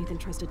fast if Nathan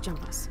tries to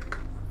jump us.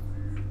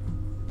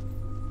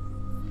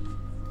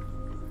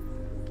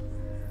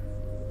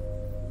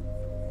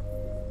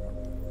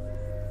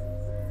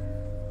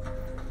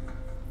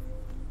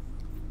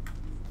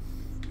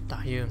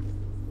 Tạ dương.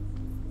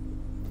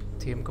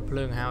 Thêm cặp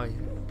lương hai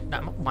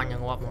đã mắc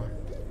banh ngọt mà.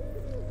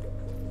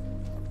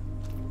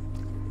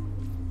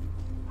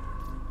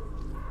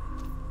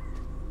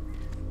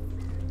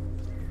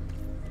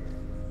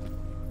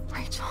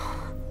 Rachel.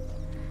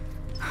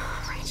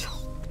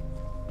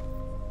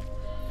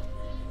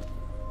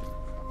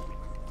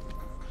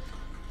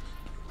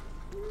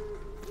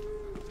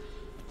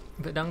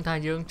 Vậy đăng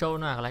thay dương châu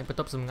nào lại phải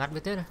tập dùm ngắt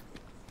với tết à?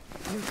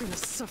 You're gonna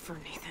suffer,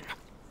 Nathan.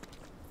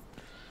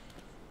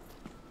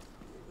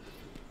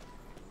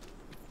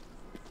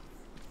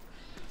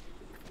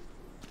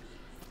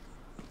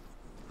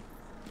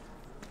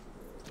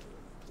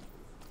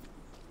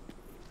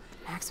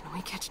 Max, when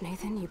we catch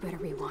Nathan, you better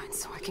rewind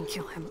so I can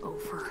kill him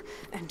over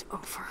and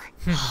over.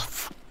 Oh,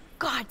 for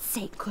God's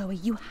sake, Chloe,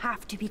 you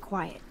have to be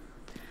quiet.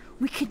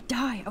 We could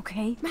die,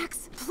 okay?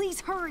 Max,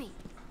 please hurry!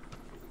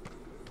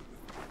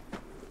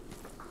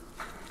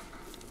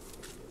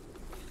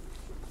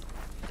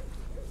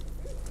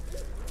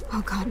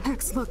 Oh God,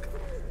 Max, look.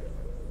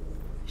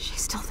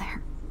 She's still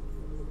there.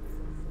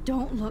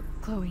 Don't look,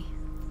 Chloe.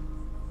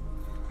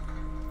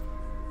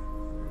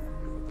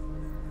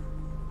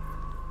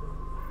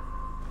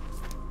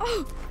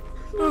 Oh!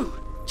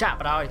 Chạm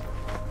rồi.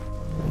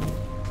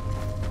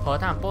 Hỏi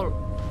thằng Paul.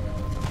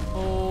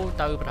 Ô,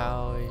 từ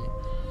rồi.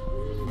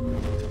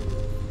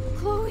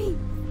 Chloe!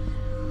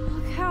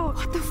 Look out!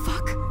 What the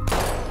fuck?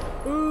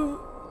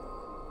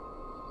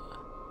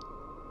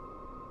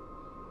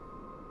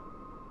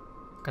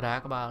 Cái đá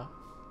các bà.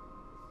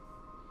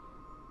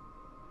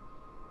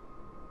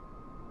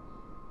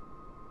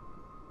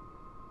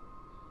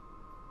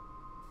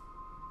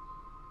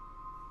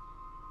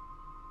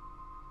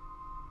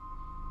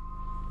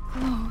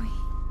 Chloe.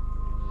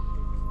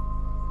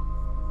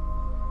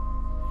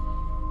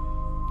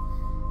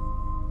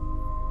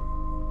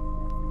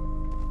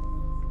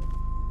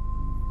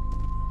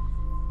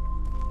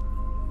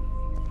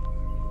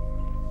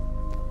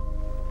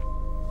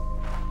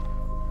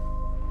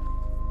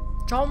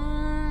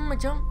 Trong mà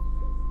trong.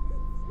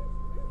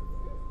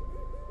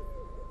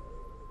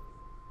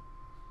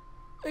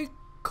 Ê,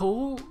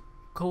 khổ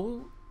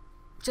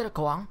chết là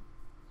quảng.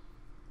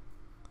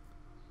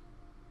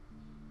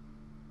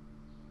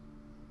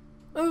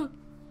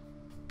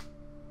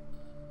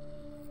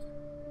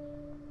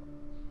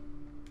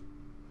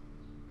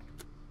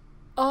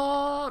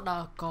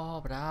 Đã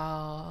có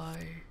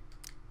rồi.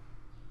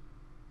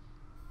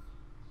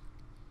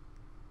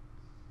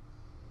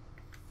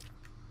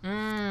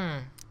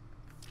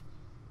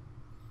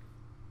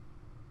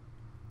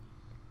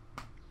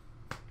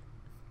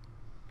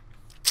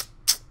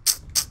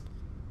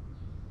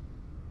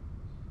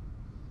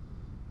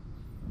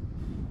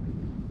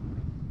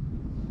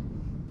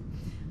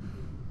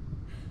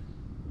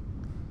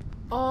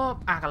 Ô,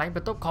 à cái lạnh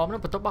bật tốc khóm nó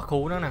bật tốc bác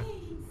khủ nữa nè.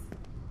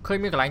 Khơi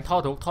mi cái lạnh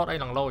thò thuộc thọt ấy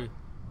lằng lôi.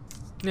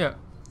 Nè.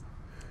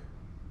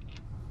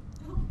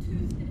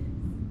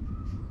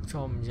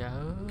 Chồm nhớ,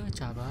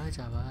 chà bơi.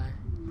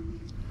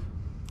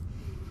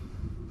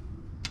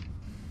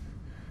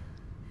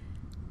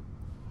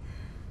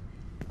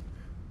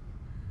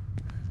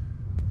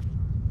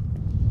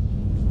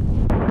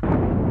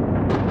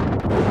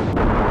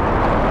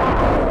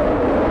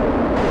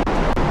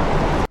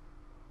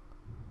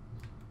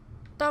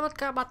 Ta bắt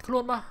cá bắt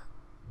luôn mà.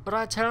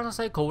 Ra challenge nó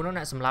xây cũ nó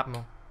lại sầm lạp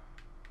mà.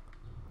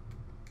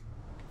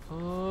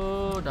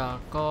 Ô, đã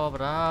co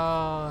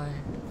rồi.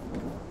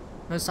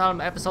 Nơi sau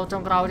là episode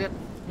trong rau chứ.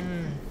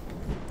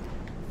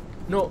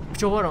 Nụ,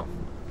 chua rồi.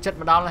 Chết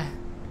mà đau này.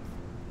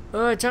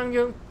 Chẳng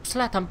nhưng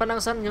sẽ thầm phân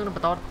năng sân nhưng nó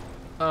bắt tốt.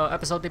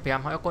 Episode tiếp theo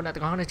hỏi cô đã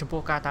từng nói này chúng ta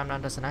ca tam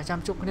đàn đợt sáng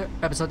chăm chúc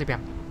episode tiếp theo.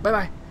 Bye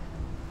bye.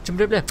 Chấm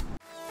tiếp lên.